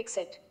help you fix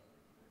it?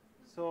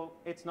 So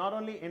it's not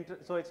only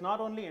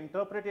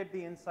interpreted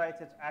the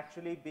insights, it's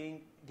actually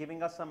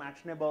giving us some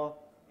actionable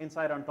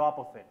insight on top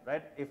of it,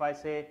 right? If I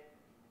say,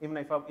 even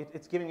if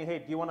it's giving you, hey,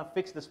 do you want to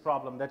fix this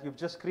problem that you've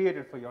just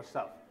created for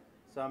yourself?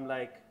 So I'm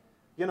like,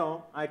 you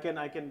know, I can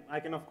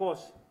of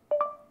course,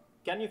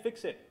 can you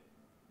fix it?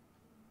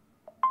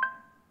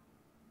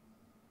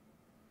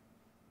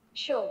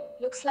 Sure,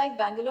 looks like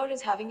Bangalore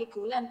is having a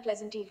cool and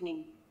pleasant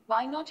evening.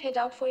 Why not head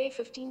out for a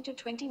 15 to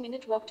 20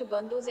 minute walk to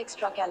burn those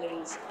extra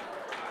calories?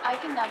 I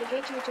can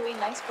navigate you to a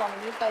nice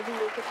promenade by the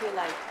lake if you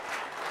like.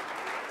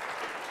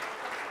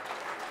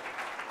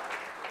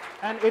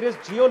 And it is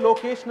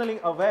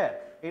geolocationally aware.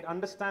 It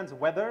understands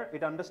weather,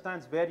 it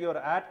understands where you're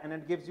at, and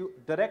it gives you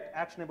direct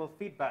actionable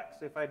feedback.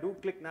 So if I do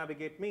click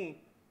navigate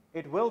me,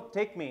 it will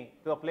take me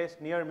to a place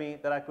near me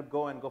that I could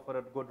go and go for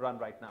a good run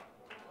right now.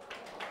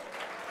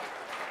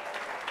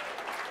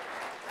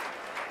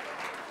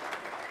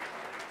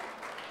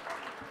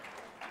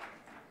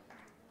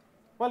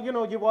 Well, you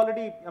know, you've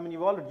already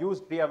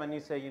used RIA when you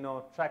say, you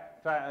know,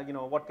 you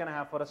know, what can I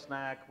have for a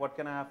snack, what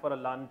can I have for a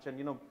lunch, and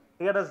you know,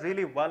 RIA does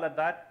really well at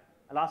that.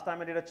 Last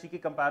time I did a cheeky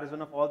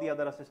comparison of all the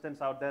other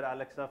assistants out there,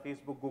 Alexa,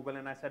 Facebook, Google,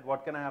 and I said,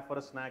 what can I have for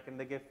a snack? And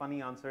they gave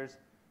funny answers,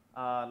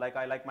 like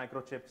I like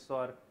microchips,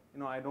 or you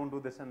know, I don't do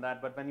this and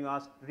that. But when you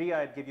asked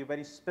RIA, it gave you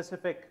very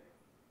specific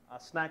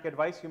snack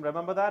advice. You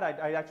remember that?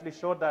 I actually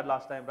showed that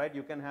last time, right?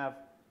 You can have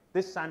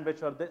this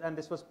sandwich or this, and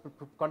this was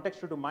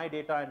contextual to my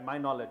data and my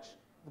knowledge.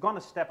 We've gone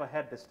a step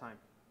ahead this time.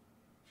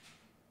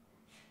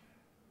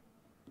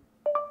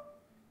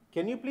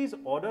 Can you please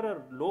order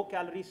a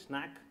low-calorie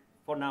snack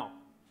for now?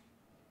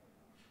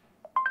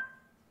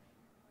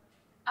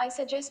 I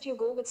suggest you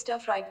go with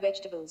stir-fried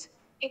vegetables.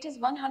 It is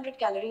 100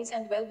 calories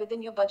and well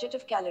within your budget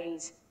of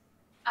calories.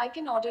 I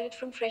can order it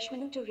from Fresh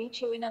Menu to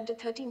reach you in under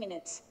 30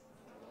 minutes.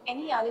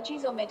 Any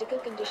allergies or medical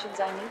conditions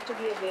I need to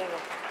be aware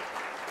of?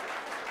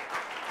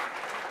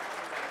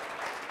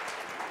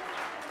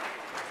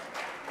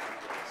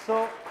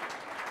 So,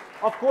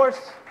 of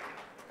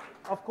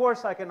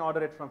course I can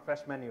order it from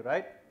Fresh Menu,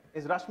 right?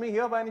 Is Rashmi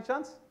here by any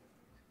chance?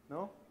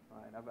 No? All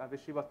right, I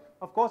wish she was.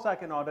 Of course I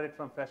can order it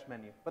from Fresh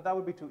Menu, but that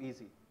would be too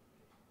easy.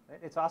 Right?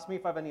 It's asked me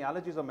if I have any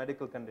allergies or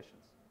medical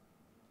conditions.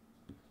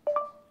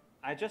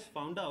 I just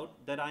found out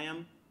that I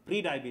am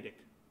pre-diabetic.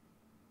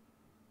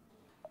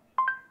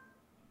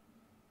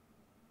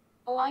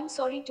 Oh, I'm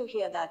sorry to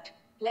hear that.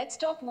 Let's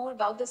talk more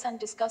about this and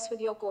discuss with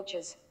your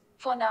coaches.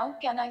 For now,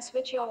 can I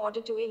switch your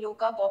order to a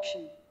low-carb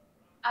option?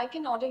 I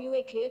can order you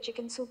a clear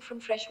chicken soup from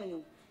Fresh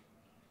Menu.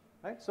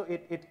 Right? So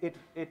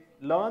it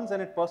learns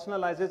and it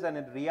personalizes and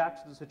it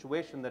reacts to the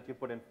situation that you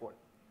put in forth.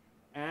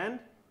 And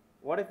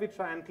what if we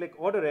try and click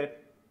order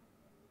it?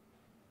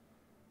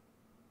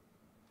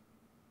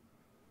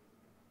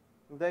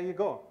 there you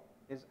go.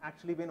 It's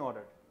actually been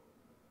ordered,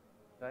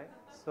 right?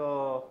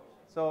 So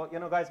you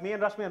know, guys, me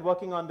and Rashmi are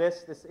working on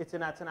this. It's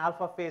an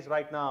alpha phase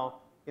right now.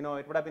 You know,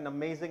 it would have been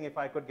amazing if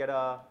I could get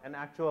an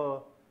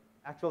actual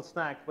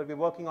snack, but we're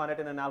working on it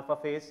in an alpha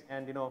phase.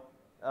 And you know,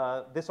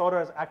 this order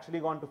has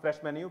actually gone to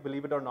Fresh Menu,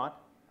 believe it or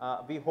not.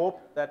 We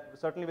hope that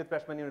certainly with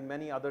Fresh Menu and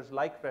many others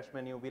like Fresh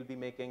Menu, we'll be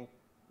making,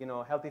 you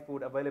know, healthy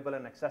food available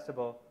and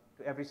accessible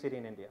to every city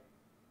in India.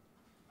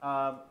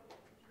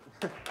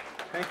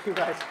 Thank you,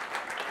 guys.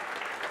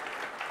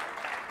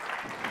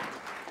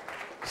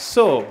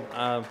 So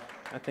I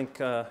think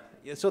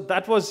so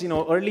that was, you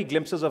know, early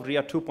glimpses of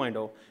RIA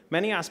 2.0.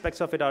 Many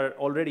aspects of it are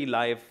already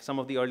live. Some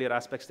of the earlier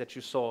aspects that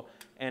you saw,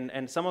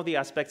 and some of the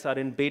aspects are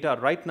in beta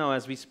right now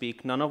as we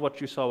speak. None of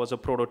what you saw was a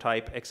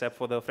prototype, except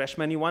for the Fresh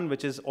Menu one,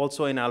 which is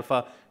also in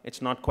alpha.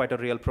 It's not quite a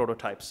real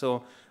prototype.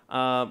 So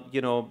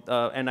you know,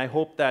 and I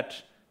hope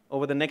that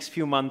over the next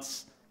few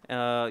months,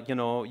 you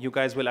know, you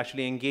guys will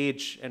actually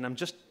engage. And I'm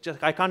just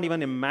I can't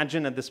even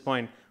imagine at this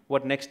point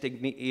what next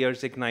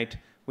year's Ignite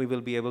we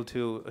will be able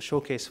to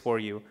showcase for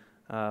you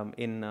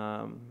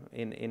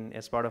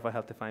as part of our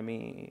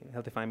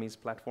HealthifyMe's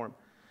platform.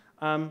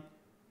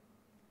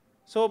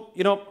 So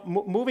you know,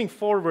 moving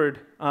forward,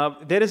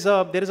 there is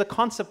a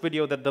concept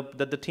video that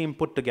the team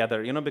put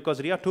together. You know,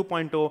 because RIA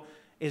 2.0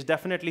 is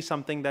definitely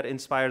something that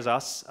inspires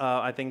us.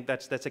 I think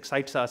that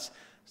excites us.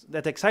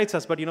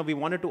 But you know, we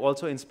wanted to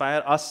also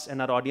inspire us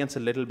and our audience a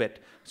little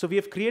bit. So we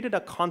have created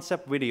a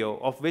concept video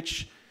of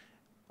which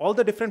all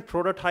the different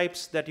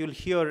prototypes that you'll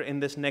hear in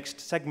this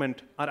next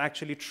segment are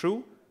actually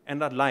true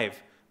and are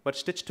live. But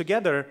stitched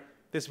together,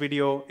 this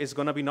video is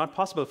going to be not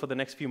possible for the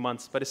next few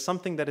months, but is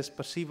something that is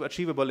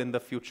achievable in the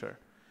future.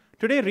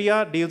 Today,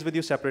 RIA deals with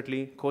you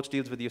separately. Coach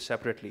deals with you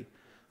separately.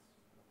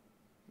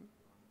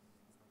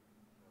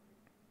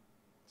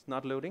 It's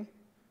not loading?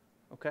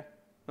 Okay.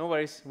 No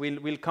worries.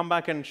 We'll come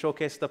back and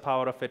showcase the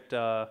power of it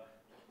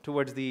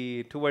towards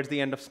the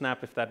end of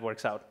Snap if that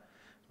works out.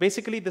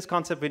 Basically, this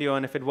concept video,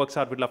 and if it works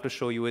out, we'd love to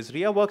show you, is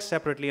RIA works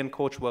separately and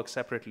Coach works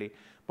separately.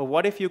 But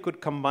what if you could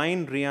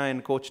combine RIA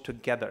and Coach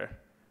together?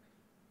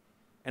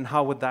 And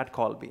how would that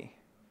call be?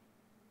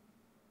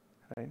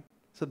 Right?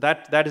 So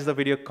that is the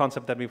video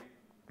concept that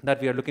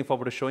we are looking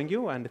forward to showing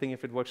you. And I think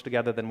if it works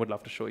together, then we'd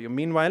love to show you.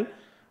 Meanwhile,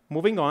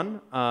 moving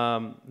on,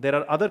 there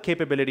are other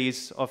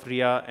capabilities of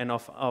RIA and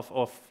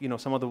of you know,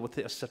 some of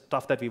the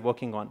stuff that we're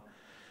working on.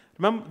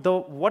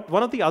 Remember,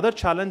 one of the other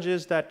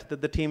challenges that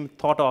the team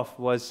thought of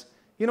was,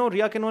 you know,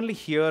 RIA can only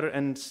hear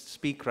and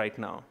speak right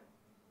now.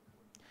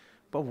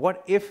 But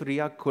what if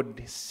RIA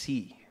could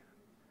see?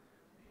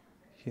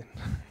 Okay,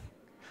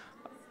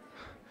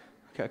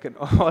 I can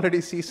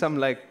already see some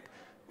like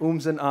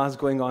ooms and ahs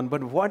going on.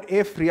 But what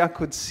if RIA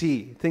could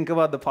see? Think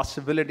about the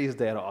possibilities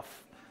thereof.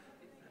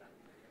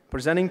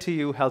 Presenting to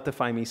you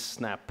HealthifyMe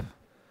Snap.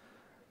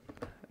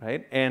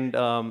 Right? And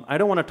I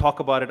don't want to talk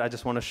about it, I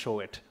just want to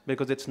show it.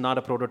 Because it's not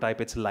a prototype,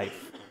 it's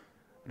live.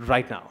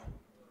 Right now.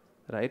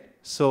 Right?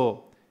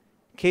 So,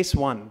 case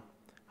one.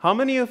 How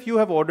many of you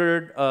have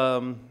ordered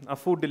a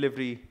food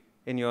delivery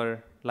in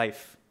your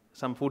life?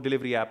 Some food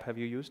delivery app have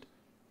you used?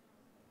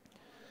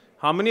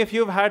 How many of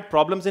you have had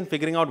problems in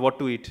figuring out what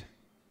to eat?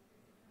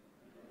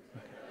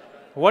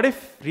 What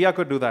if RIA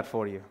could do that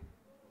for you?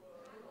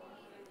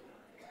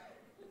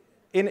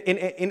 In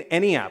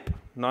any app,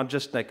 not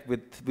just like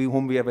with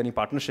whom we have any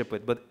partnership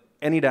with, but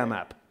any damn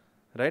app,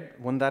 right?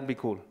 Wouldn't that be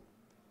cool?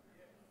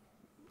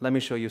 Let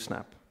me show you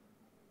Snap.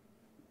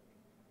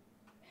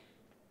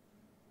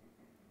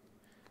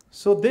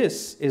 So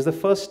this is the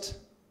first,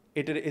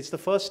 it's the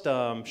first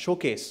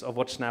showcase of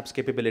what Snap's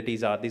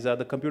capabilities are. These are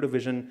the computer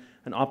vision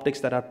and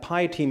optics that our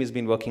Pi team has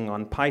been working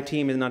on. Pi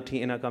team is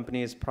in our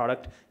company's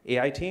product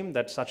AI team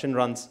that Sachin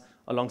runs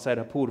alongside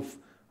Apurv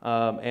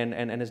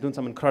and is doing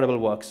some incredible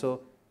work. So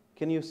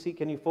can you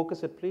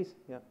focus it, please?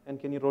 Yeah. And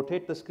can you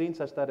rotate the screen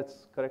such that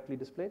it's correctly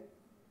displayed?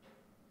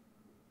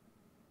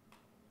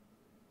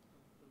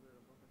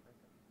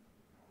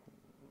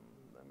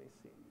 Let me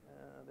see.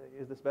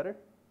 Is this better?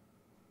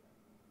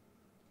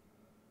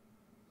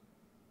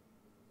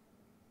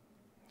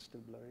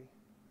 Still blurry.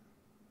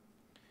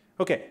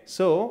 Okay,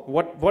 so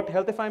what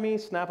HealthifyMe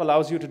Snap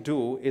allows you to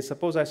do is,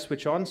 suppose I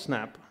switch on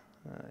Snap,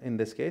 in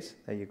this case,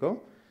 there you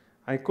go.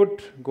 I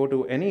could go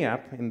to any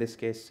app, in this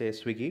case, say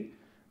Swiggy.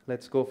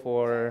 Let's go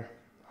for,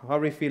 how are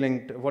we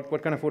feeling?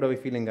 What kind of food are we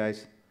feeling,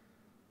 guys?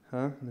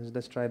 Huh?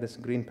 Let's try this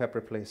green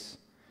pepper place.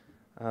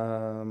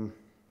 Menu.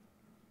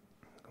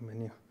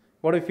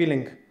 What are we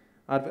feeling?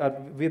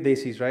 We're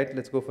desis, right?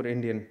 Let's go for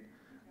Indian.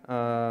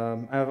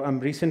 I'm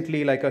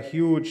recently like a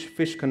huge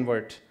fish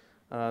convert.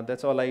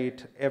 That's all I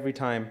eat every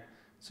time.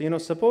 So, you know,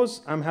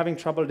 suppose I'm having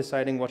trouble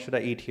deciding what should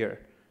I eat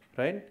here,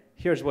 right?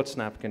 Here's what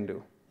Snap can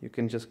do. You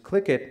can just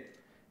click it,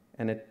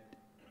 and it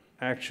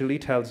actually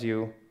tells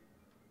you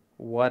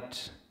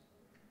what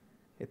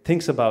it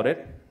thinks about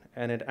it,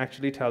 and it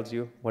actually tells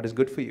you what is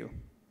good for you.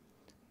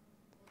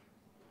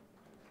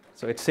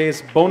 So it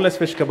says boneless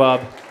fish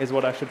kebab is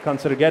what I should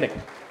consider getting.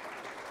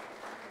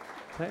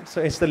 Right?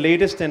 So it's the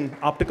latest in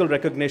optical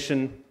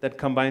recognition that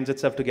combines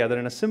itself together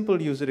in a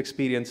simple user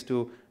experience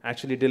to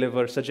actually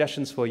deliver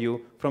suggestions for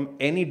you from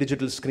any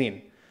digital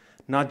screen.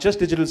 Not just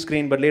digital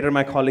screen, but later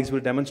my colleagues will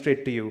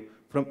demonstrate to you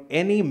from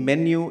any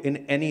menu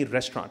in any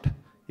restaurant.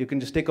 You can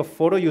just take a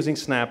photo using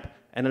Snap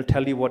and it'll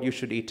tell you what you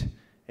should eat.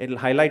 It'll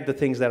highlight the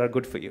things that are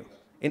good for you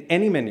in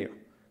any menu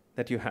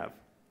that you have,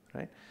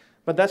 right?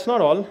 But that's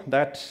not all.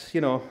 That,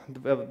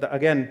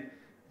 again,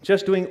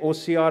 just doing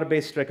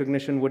OCR-based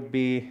recognition would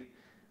be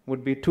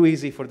too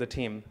easy for the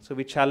team. So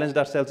we challenged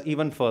ourselves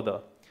even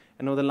further.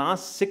 And over the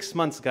last 6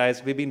 months,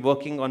 guys, we've been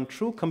working on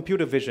true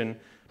computer vision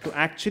to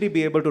actually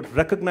be able to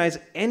recognize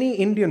any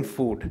Indian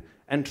food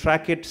and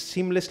track it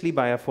seamlessly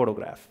by a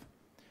photograph.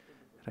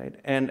 Right?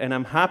 And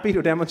I'm happy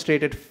to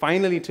demonstrate it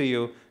finally to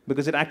you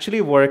because it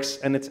actually works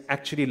and it's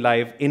actually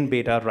live in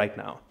beta right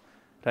now.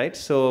 Right?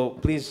 So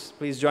please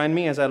join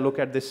me as I look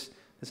at this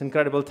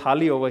incredible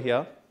thali over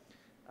here.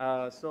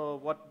 So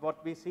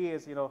what we see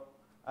is,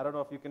 I don't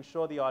know if you can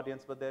show the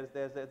audience, but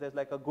there's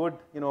like a good,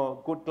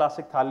 good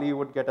classic thali you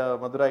would get a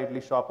Madurai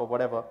Idli shop or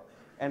whatever.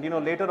 And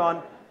later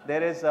on,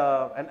 there is,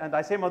 and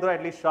I say Madurai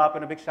Idli shop,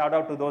 and a big shout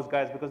out to those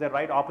guys because they're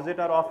right opposite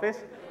our office,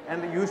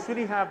 and they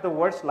usually have the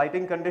worst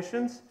lighting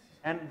conditions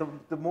and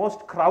the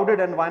most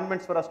crowded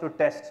environments for us to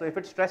test. So if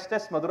it stress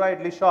tests Madurai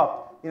Idli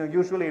shop,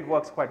 usually it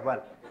works quite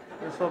well.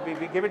 So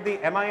we give it the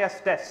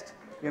MIS test,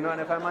 and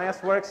if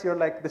MIS works, you're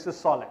like, this is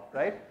solid,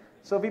 right?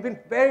 So we've been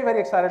very, very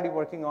excitedly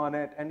working on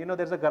it, and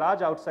there's a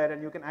garage outside,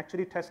 and you can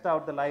actually test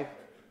out the live.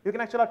 You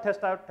can actually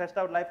test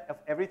out live of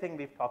everything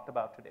we've talked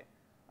about today,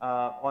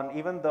 on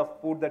even the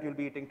food that you'll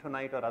be eating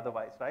tonight or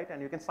otherwise, right?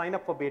 And you can sign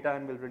up for beta,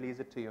 and we'll release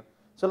it to you.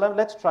 So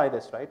let's try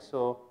this, right?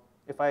 So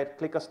if I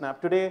click a snap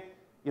today,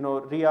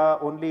 Ria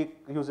only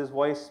uses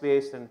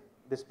voice-based and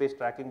this space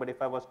tracking, but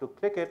if I was to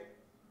click it,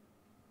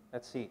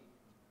 let's see,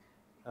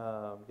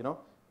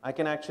 I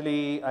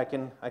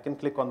can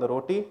click on the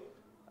roti,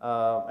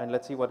 and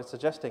let's see what it's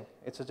suggesting.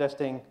 It's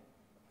suggesting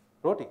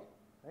roti,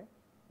 right?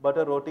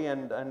 Butter roti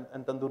and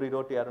tandoori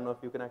roti. I don't know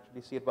if you can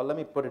actually see it. Well, let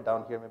me put it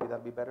down here. Maybe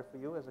that'll be better for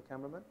you as a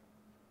cameraman.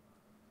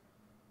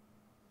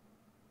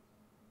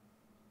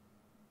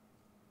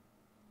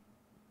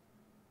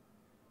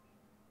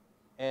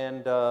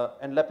 And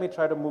let me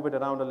try to move it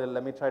around a little.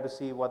 Let me try to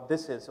see what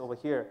this is over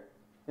here.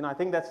 I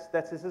think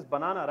this is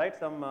banana, right?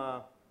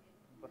 I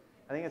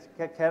think it's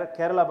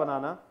Kerala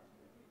banana,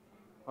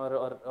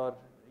 or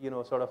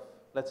sort of.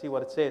 Let's see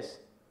what it says.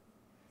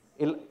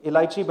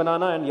 Ilaichi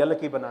banana and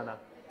yalaki banana,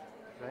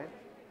 right?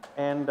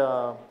 And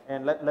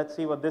let's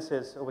see what this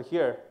is over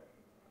here.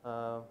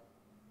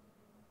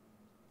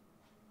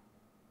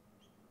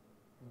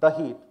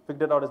 Dahi,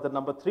 figured it out as the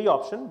number 3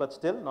 option, but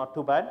still not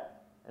too bad.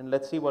 And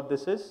let's see what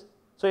this is.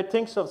 So it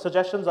thinks of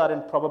suggestions are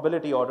in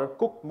probability order.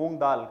 Cooked moong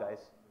dal,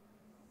 guys.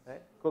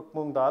 Right? Cooked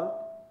moong dal.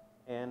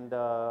 And,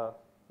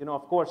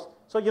 of course.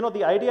 So,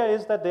 the idea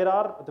is that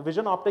the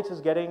vision optics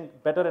is getting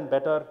better and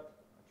better,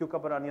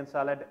 cucumber onion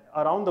salad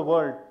around the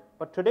world.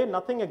 But today,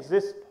 nothing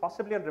exists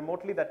possibly and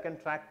remotely that can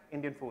track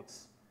Indian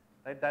foods.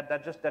 Right? That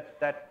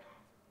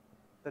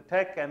the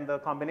tech and the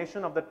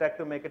combination of the tech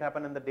to make it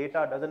happen and the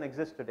data doesn't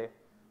exist today.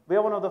 We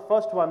are one of the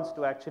first ones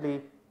to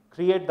actually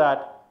create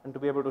that and to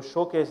be able to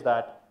showcase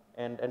that.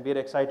 And we're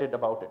excited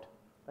about it,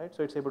 right?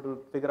 So it's able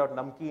to figure out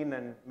namkeen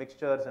and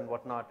mixtures and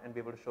whatnot and be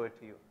able to show it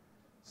to you.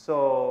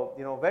 So,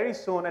 very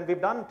soon, and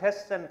we've done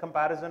tests and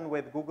comparison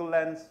with Google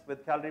Lens,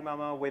 with Calorie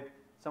Mama, with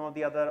some of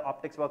the other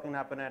optics work can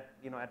happen at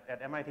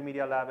MIT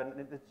Media Lab,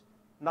 and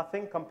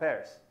nothing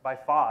compares by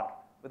far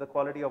with the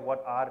quality of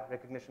what our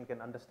recognition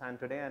can understand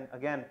today. And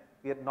again,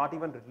 we have not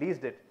even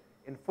released it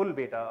in full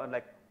beta,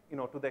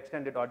 to the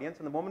extended audience.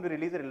 And the moment we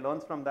release it, it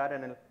learns from that,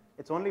 and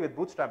it's only with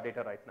bootstrap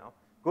data right now.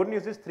 Good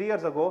news is 3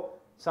 years ago,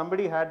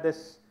 somebody had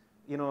this,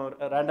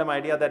 a random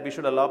idea that we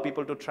should allow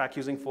people to track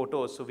using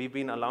photos. So we've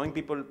been allowing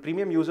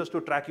premium users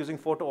to track using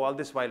photo all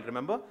this while,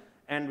 remember?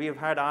 And we've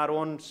had our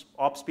own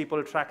ops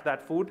people track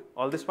that food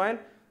all this while.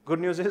 Good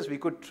news is we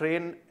could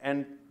train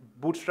and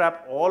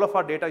bootstrap all of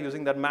our data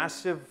using that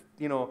massive,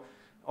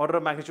 order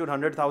of magnitude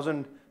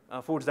 100,000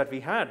 foods that we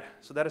had.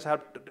 So that has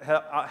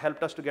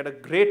helped us to get a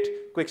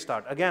great quick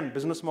start. Again,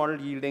 business model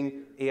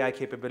yielding AI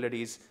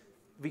capabilities.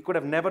 We could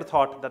have never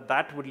thought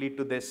that would lead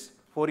to this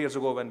 4 years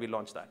ago when we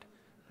launched that.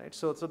 Right?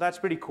 So that's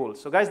pretty cool.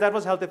 So guys, that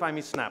was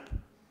HealthifyMe Snap.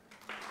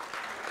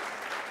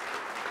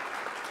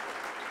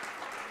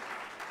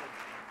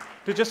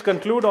 To just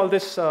conclude all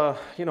this,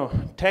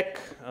 tech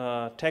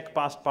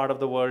past part of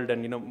the world,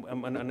 and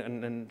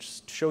and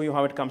show you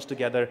how it comes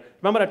together.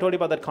 Remember, I told you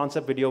about that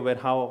concept video where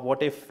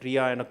what if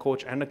Ria and a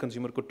coach and a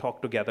consumer could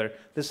talk together?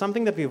 This is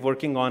something that we're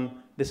working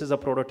on. This is a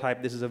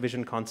prototype. This is a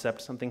vision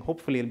concept. Something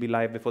hopefully will be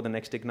live before the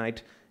next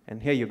Ignite.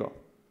 And here you go.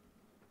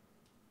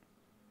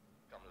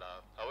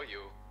 Kamla, how are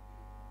you?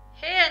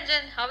 Hey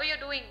Anjan, how are you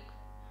doing?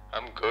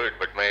 I'm good,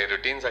 but my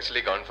routine's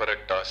actually gone for a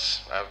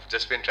toss. I've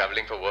just been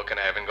traveling for work and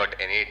I haven't got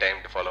any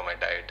time to follow my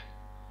diet.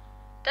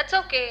 That's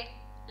okay.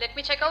 Let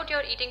me check out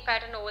your eating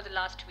pattern over the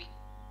last week.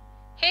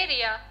 Hey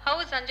Ria, how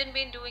has Anjan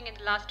been doing in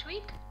the last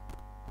week?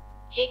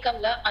 Hey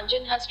Kamla,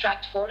 Anjan has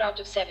tracked 4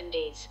 out of 7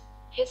 days.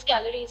 His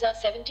calories are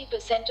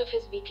 70% of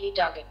his weekly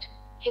target.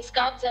 His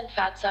carbs and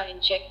fats are in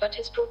check, but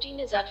his protein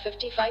is at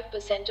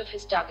 55% of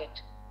his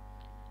target.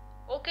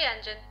 Okay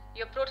Anjan,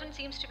 your protein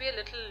seems to be a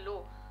little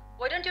low.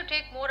 Why don't you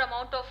take more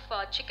amount of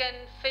chicken,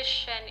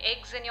 fish and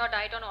eggs in your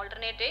diet on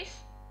alternate days?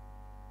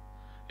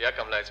 Yeah,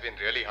 Kamla, it's been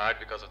really hard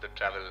because of the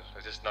travel.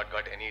 I've just not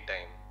got any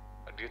time.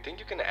 Do you think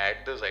you can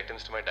add those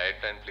items to my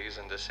diet plan, please,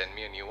 and just send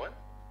me a new one?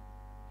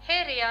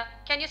 Hey Riya,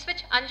 can you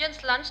switch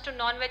Anjan's lunch to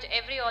non-veg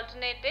every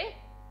alternate day?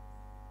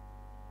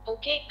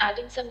 Okay,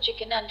 adding some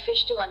chicken and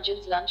fish to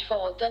Anjan's lunch for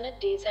alternate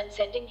days and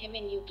sending him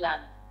a new plan.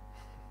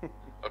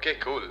 Okay,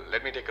 cool.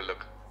 Let me take a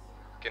look.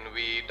 Can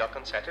we talk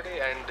on Saturday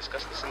and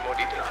discuss this in more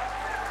detail?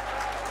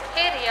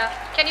 Hey Riya,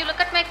 can you look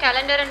at my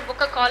calendar and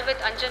book a call with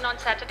Anjan on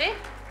Saturday?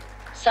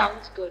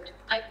 Sounds good.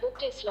 I've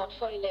booked a slot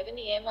for 11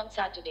 AM on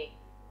Saturday.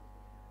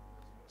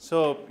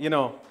 So,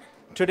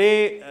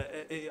 today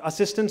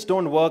assistants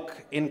don't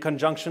work in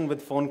conjunction with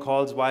phone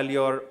calls while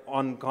you're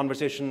on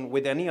conversation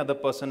with any other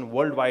person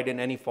worldwide in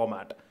any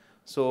format.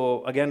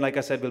 So again, like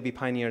I said, we'll be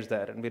pioneers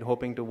there, and we're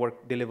hoping to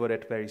deliver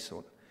it very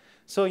soon.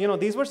 So,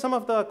 these were some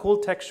of the cool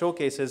tech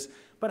showcases,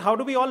 but how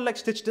do we all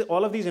stitch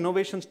all of these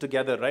innovations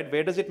together, right?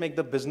 Where does it make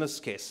the business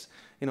case?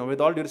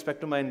 With all due respect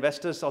to my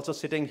investors also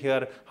sitting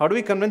here, how do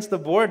we convince the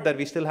board that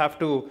we still have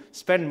to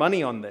spend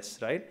money on this,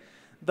 right?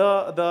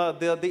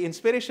 The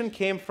inspiration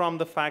came from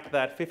the fact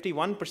that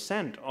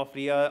 51%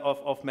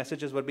 of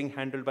messages were being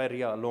handled by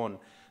Riya alone.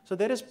 So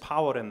there is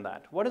power in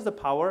that. What is the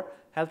power?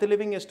 Healthy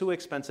living is too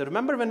expensive.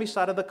 Remember when we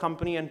started the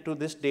company, and to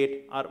this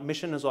date, our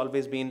mission has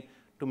always been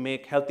to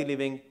make healthy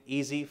living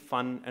easy,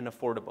 fun, and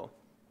affordable,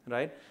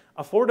 right?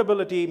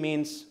 Affordability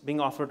means being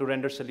offered to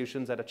render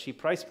solutions at a cheap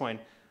price point.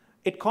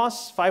 It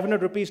costs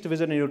 500 rupees to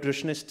visit a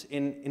nutritionist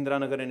in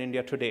Indiranagar in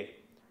India today.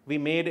 We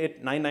made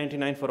it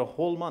 $9.99 for a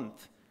whole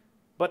month.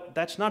 But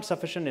that's not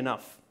sufficient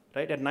enough,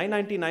 right? At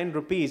 999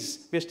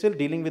 rupees, we're still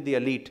dealing with the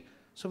elite.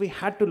 So we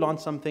had to launch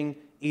something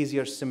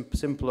easier,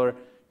 simpler,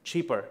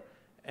 cheaper.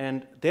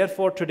 And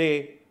therefore,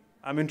 today,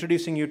 I'm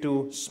introducing you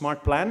to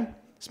Smart Plan.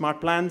 Smart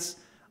Plans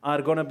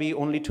are going to be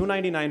only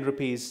 299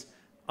 rupees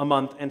a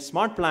month. And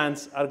Smart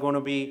Plans are going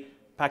to be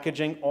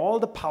packaging all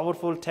the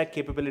powerful tech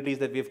capabilities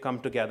that we've come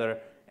together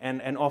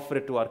and offer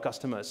it to our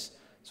customers.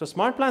 So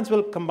Smart Plans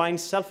will combine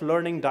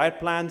self-learning diet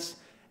plans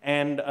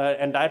and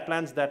diet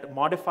plans that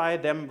modify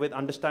them with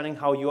understanding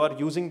how you are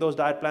using those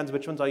diet plans,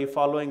 which ones are you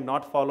following,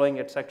 not following,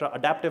 etc.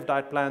 Adaptive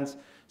diet plans.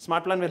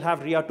 Smart Plan will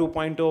have RIA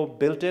 2.0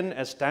 built in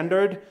as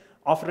standard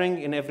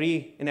offering in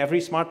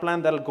every Smart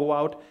Plan that'll go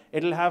out.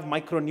 It'll have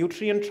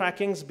micronutrient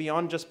trackings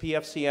beyond just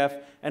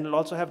PFCF, and it'll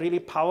also have really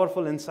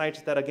powerful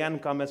insights that again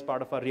come as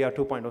part of our RIA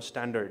 2.0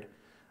 standard.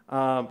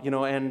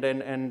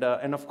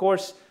 And of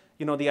course,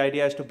 the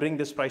idea is to bring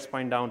this price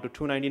point down to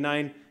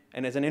 $299,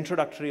 and as an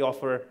introductory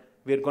offer,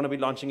 we're going to be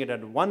launching it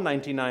at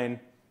 $199,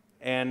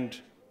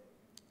 and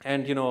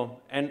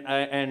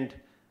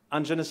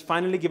Anjan has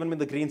finally given me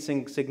the green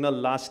signal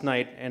last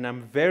night, and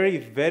I'm very,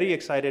 very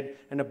excited,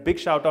 and a big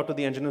shout out to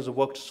the engineers who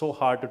worked so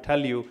hard to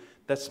tell you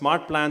that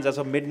Smart Plans as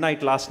of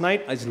midnight last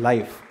night is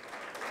live.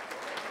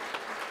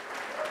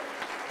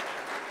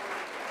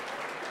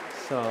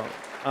 So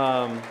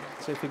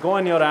if you go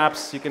on your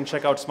apps, you can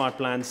check out Smart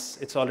Plans.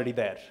 It's already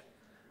there.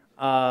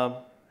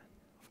 Of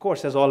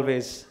course, as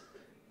always,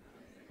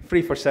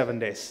 free for 7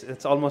 days.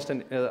 It's almost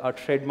our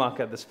trademark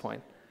at this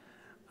point.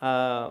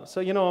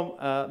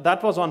 That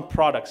was on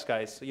products,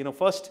 guys.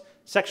 First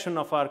section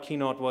of our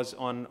keynote was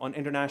on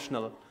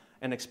international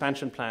and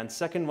expansion plans.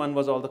 Second one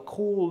was all the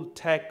cool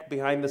tech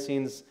behind the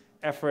scenes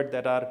effort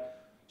that our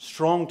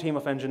strong team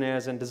of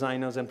engineers and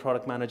designers and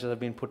product managers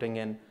have been putting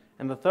in.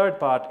 And the third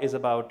part is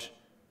about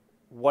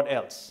what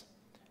else?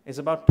 It's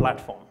about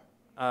platform.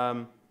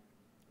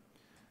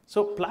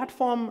 So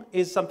platform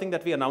is something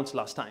that we announced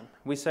last time.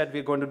 We said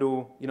we're going to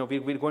do,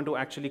 we're going to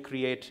actually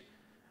create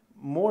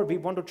more. We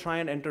want to try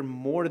and enter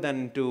more than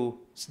into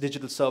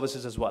digital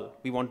services as well.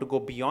 We want to go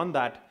beyond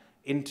that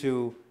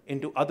into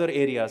other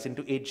areas,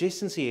 into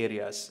adjacency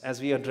areas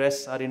as we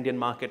address our Indian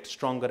market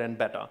stronger and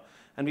better.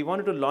 And we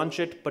wanted to launch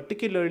it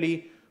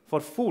particularly for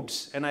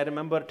foods. And I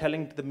remember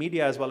telling the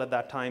media as well at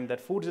that time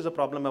that foods is a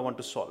problem I want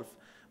to solve.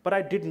 But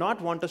I did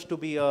not want us to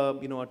be a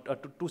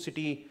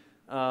two-city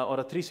or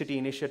a three-city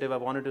initiative. I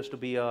wanted us to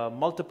be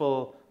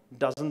multiple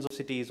dozens of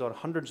cities or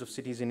hundreds of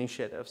cities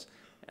initiatives.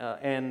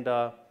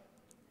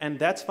 And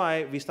that's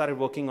why we started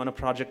working on a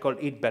project called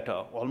Eat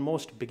Better,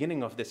 almost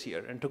beginning of this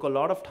year, and took a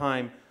lot of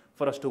time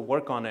for us to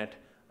work on it.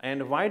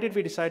 And why did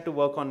we decide to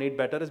work on Eat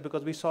Better is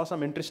because we saw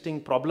some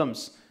interesting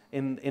problems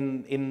in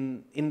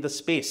the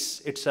space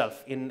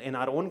itself, in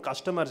our own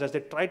customers as they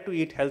tried to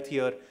eat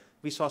healthier.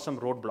 We saw some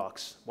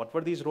roadblocks. What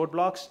were these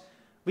roadblocks?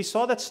 We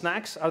saw that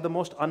snacks are the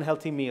most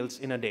unhealthy meals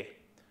in a day.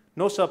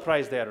 No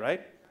surprise there,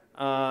 right?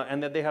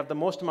 And that they have the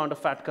most amount of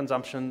fat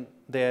consumption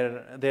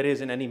there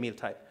is in any meal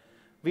type.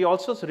 We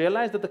also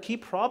realized that the key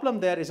problem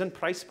there isn't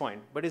price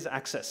point, but is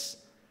access.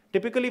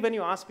 Typically, when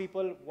you ask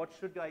people, what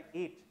should I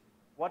eat?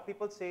 What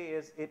people say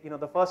is,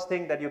 the first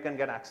thing that you can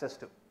get access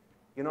to.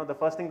 you know, the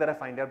first thing that I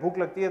find, yaar bhook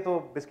lagti hai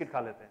to biscuit kha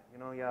lete hain, you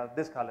know, yeah,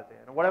 this kha lete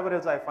hain. Whatever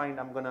else I find,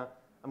 I'm gonna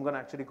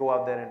actually go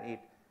out there and eat.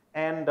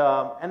 And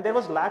there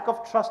was lack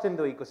of trust in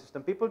the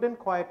ecosystem. People didn't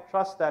quite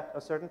trust that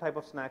a certain type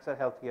of snacks are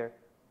healthier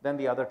than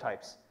the other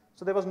types.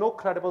 So there was no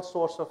credible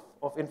source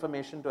of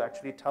information to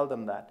actually tell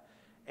them that.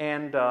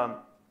 And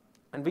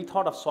we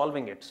thought of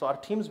solving it. So our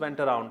teams went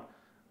around.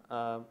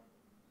 Guys,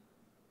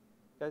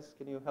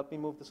 can you help me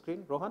move the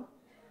screen? Rohan?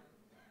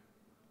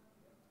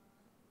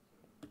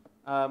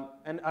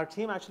 And our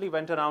team actually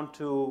went around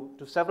to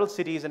several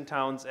cities and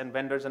towns and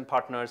vendors and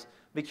partners.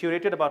 We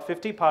curated about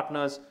 50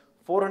 partners,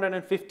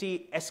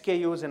 450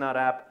 SKUs in our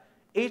app,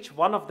 each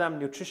one of them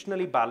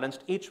nutritionally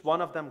balanced, each one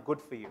of them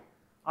good for you.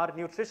 Our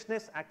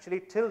nutritionists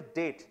actually till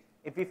date,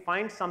 if we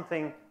find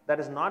something that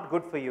is not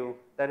good for you,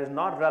 that is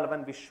not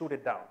relevant, we shoot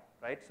it down,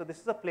 right? So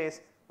this is a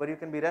place where you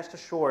can be rest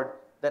assured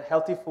that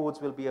healthy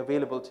foods will be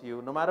available to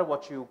you no matter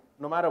what,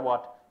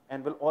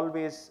 and will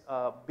always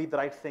be the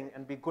right thing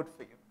and be good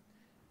for you.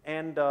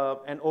 And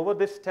over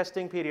this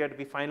testing period,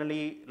 we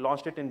finally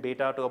launched it in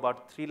beta to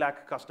about 3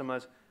 lakh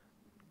customers,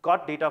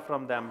 got data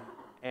from them,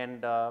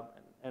 and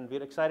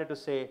we're excited to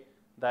say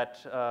that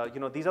you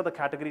know, these are the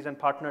categories and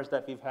partners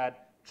that we've had: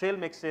 trail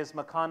mixes,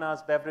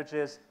 makhanas,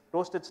 beverages,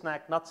 roasted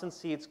snack, nuts and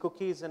seeds,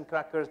 cookies and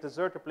crackers,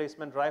 dessert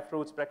replacement, dry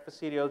fruits, breakfast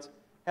cereals,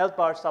 health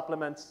bars,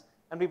 supplements,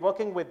 and we're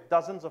working with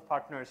dozens of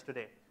partners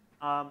today.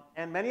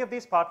 And many of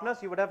these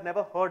partners you would have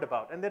never heard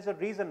about, and there's a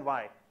reason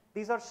why.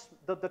 These are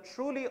the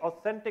truly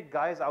authentic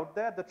guys out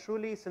there, the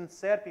truly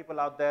sincere people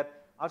out there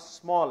are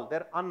small,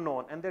 they're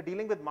unknown, and they're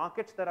dealing with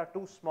markets that are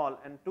too small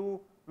and too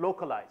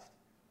localized.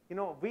 You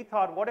know, we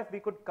thought, what if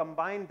we could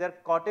combine their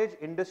cottage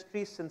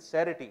industry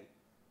sincerity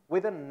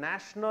with a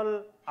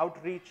national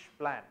outreach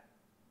plan,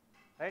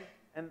 right?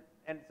 And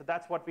so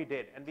that's what we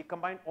did. And we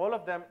combined all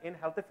of them in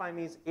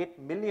HealthifyMe's 8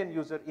 million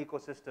user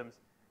ecosystems.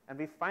 And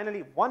we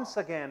finally, once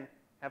again,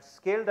 have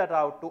scaled that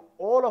out to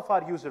all of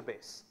our user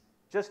base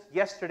just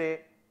yesterday,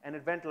 and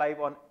it went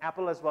live on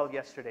Apple as well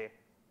yesterday.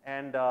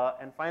 And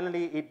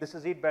finally, this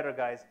is Eat Better,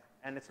 guys,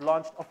 and it's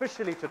launched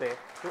officially today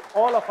to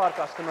all of our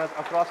customers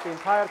across the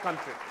entire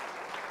country.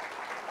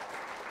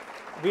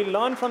 We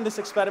learned from this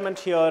experiment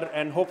here,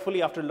 and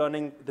hopefully after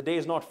learning, the day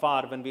is not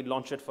far when we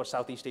launch it for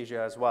Southeast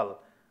Asia as well.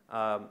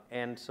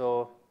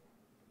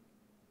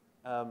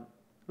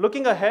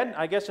 Looking ahead,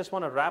 I guess just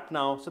want to wrap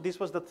now. So this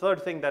was the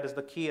third thing that is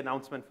the key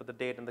announcement for the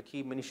date and the key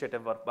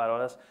initiative by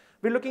us.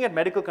 We're looking at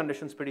medical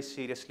conditions pretty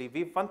seriously.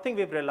 One thing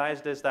we've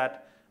realized is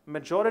that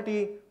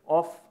majority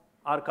of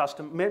our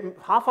customers,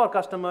 half our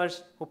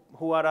customers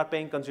who are our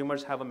paying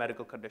consumers have a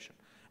medical condition.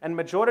 And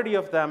majority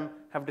of them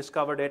have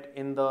discovered it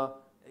in the,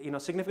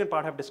 significant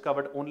part have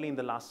discovered only in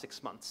the last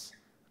 6 months,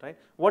 right?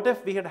 What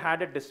if we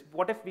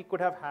what if we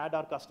could have had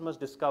our customers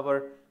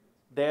discover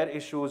their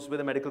issues with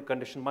a medical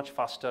condition much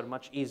faster,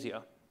 much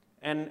easier?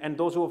 And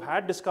those who have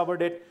had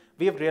discovered it,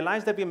 we have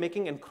realized that we're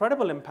making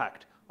incredible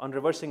impact on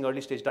reversing early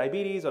stage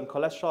diabetes, on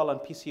cholesterol, on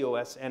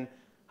PCOS, and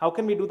how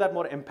can we do that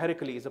more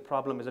empirically is a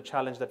problem, is a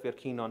challenge that we're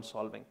keen on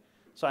solving.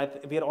 So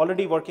we are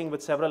already working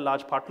with several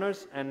large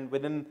partners, and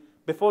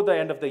before the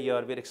end of the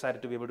year, we're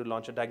excited to be able to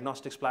launch a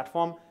diagnostics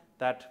platform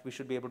that we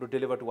should be able to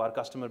deliver to our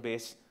customer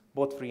base,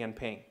 both free and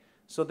paying.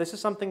 So this is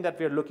something that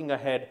we're looking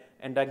ahead,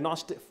 and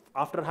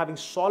after having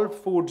solved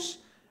foods,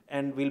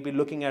 and we'll be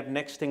looking at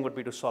next thing would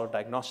be to solve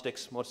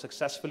diagnostics more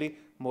successfully,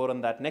 more on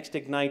that next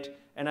Ignite.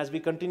 And as we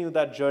continue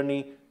that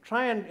journey,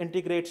 try and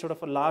integrate sort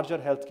of a larger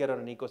healthcare or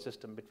an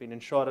ecosystem between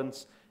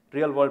insurance,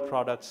 real world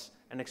products,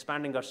 and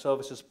expanding our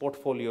services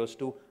portfolios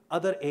to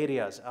other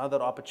areas,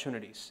 other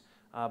opportunities.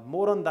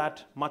 More on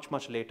that much,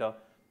 much later.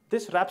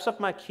 This wraps up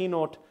my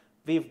keynote.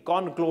 We've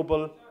gone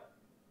global.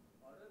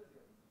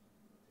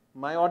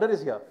 My order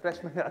is here.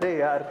 Freshman, arey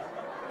yaar.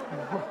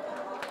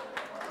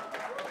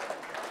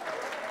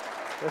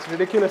 That's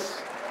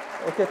ridiculous.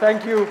 Okay,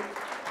 thank you.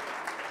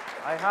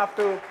 I have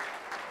to,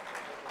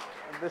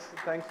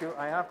 thank you.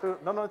 I have to,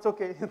 no, it's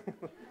okay.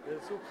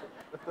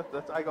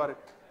 I got it.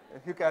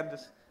 If you can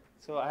just,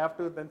 so I have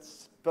to then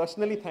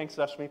personally thanks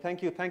Rashmi.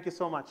 Thank you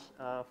so much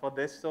for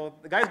this. So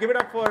the guys, give it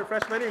up for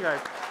Fresh Menu, guys.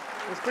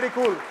 It's pretty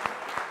cool.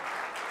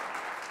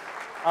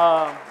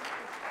 I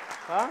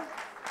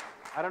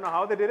don't know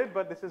how they did it,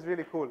 but this is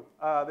really cool.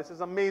 This is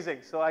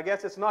amazing. So I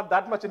guess it's not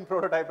that much in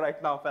prototype right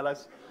now,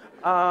 fellas.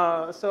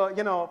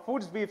 So,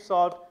 foods we've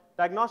solved,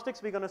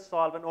 diagnostics we're going to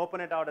solve and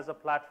open it out as a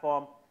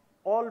platform.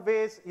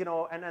 Always,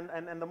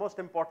 and the most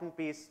important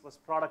piece was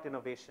product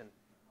innovation.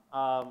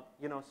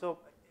 So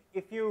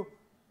if you,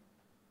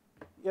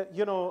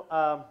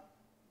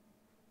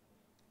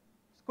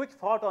 quick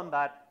thought on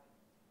that.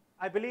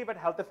 I believe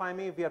at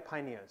HealthifyMe, we are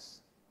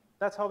pioneers.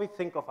 That's how we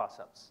think of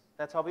ourselves.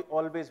 That's how we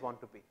always want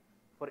to be.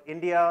 For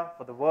India,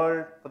 for the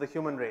world, for the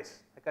human race.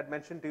 Like I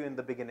mentioned to you in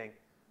the beginning,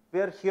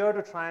 we are here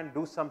to try and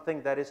do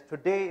something that is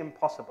today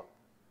impossible,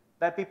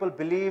 that people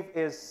believe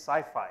is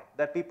sci-fi,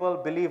 that people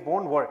believe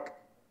won't work.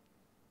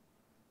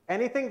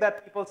 Anything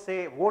that people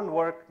say won't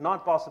work,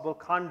 not possible,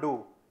 can't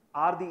do,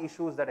 are the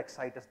issues that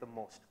excite us the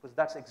most, because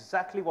that's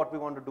exactly what we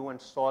want to do and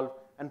solve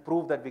and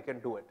prove that we can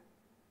do it.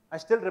 I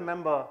still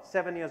remember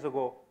 7 years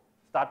ago,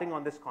 starting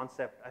on this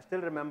concept, I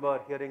still remember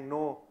hearing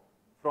no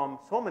from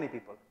so many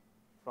people,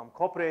 from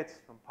corporates,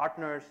 from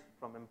partners,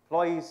 from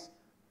employees,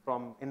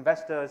 from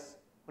investors,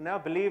 who now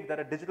believe that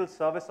a digital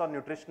service or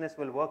nutritionist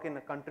will work in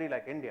a country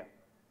like India.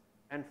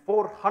 And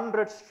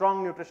 400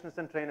 strong nutritionists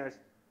and trainers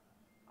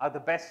are the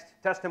best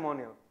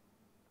testimonial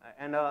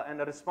and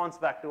a response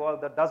back to all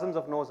the dozens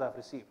of no's I've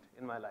received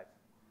in my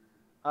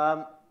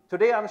life.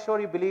 Today, I'm sure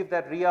you believe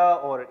that RIA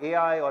or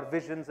AI or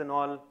visions and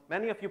all,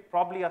 many of you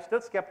probably are still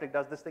skeptic,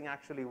 does this thing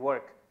actually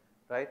work,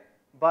 right?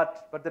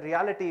 But the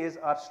reality is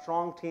our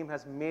strong team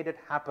has made it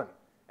happen,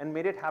 and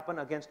made it happen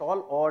against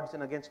all odds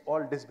and against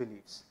all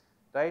disbeliefs,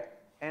 right?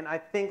 And I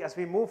think as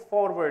we move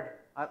forward,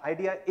 our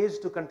idea is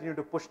to continue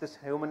to push this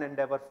human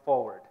endeavor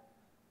forward,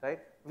 right?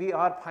 We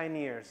are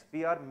pioneers,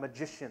 we are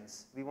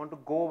magicians. We want to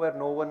go where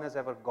no one has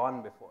ever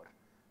gone before,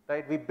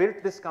 right? We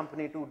built this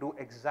company to do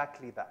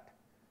exactly that.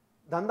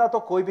 Dhanda to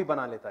koi bhi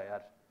bana leta hai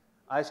yaar.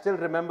 I still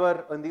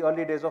remember in the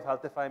early days of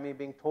HealthifyMe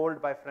being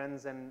told by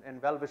friends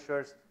and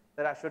well-wishers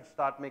that I should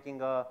start making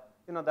that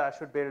I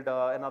should build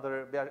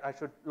I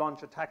should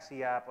launch a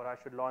taxi app, or I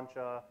should launch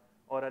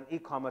or an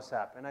e-commerce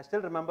app. And I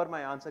still remember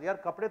my answer, yaar,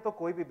 kapde to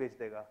koi bhi bech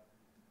dega.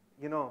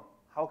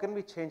 How can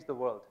we change the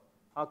world?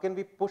 How can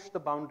we push the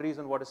boundaries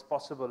on what is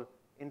possible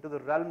into the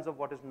realms of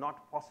what is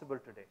not possible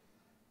today?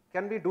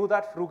 Can we do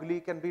that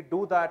frugally? Can we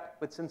do that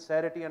with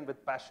sincerity and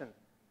with passion?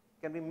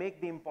 Can we make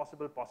the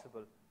impossible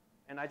possible?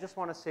 And I just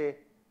want to say,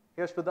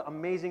 here's to the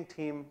amazing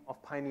team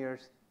of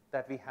pioneers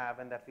that we have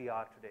and that we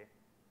are today.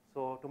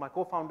 So to my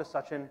co-founder,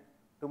 Sachin,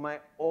 to my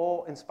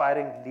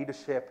awe-inspiring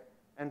leadership,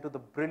 and to the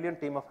brilliant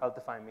team of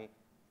HealthifyMe,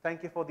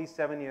 thank you for these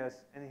 7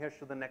 years, and here's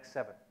to the next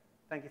 7.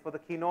 Thank you for the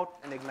Keynote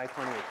and Ignite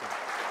 2018.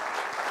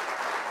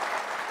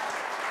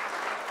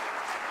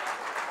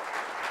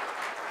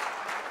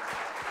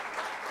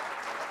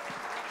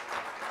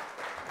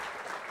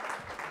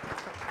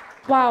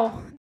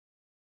 Wow.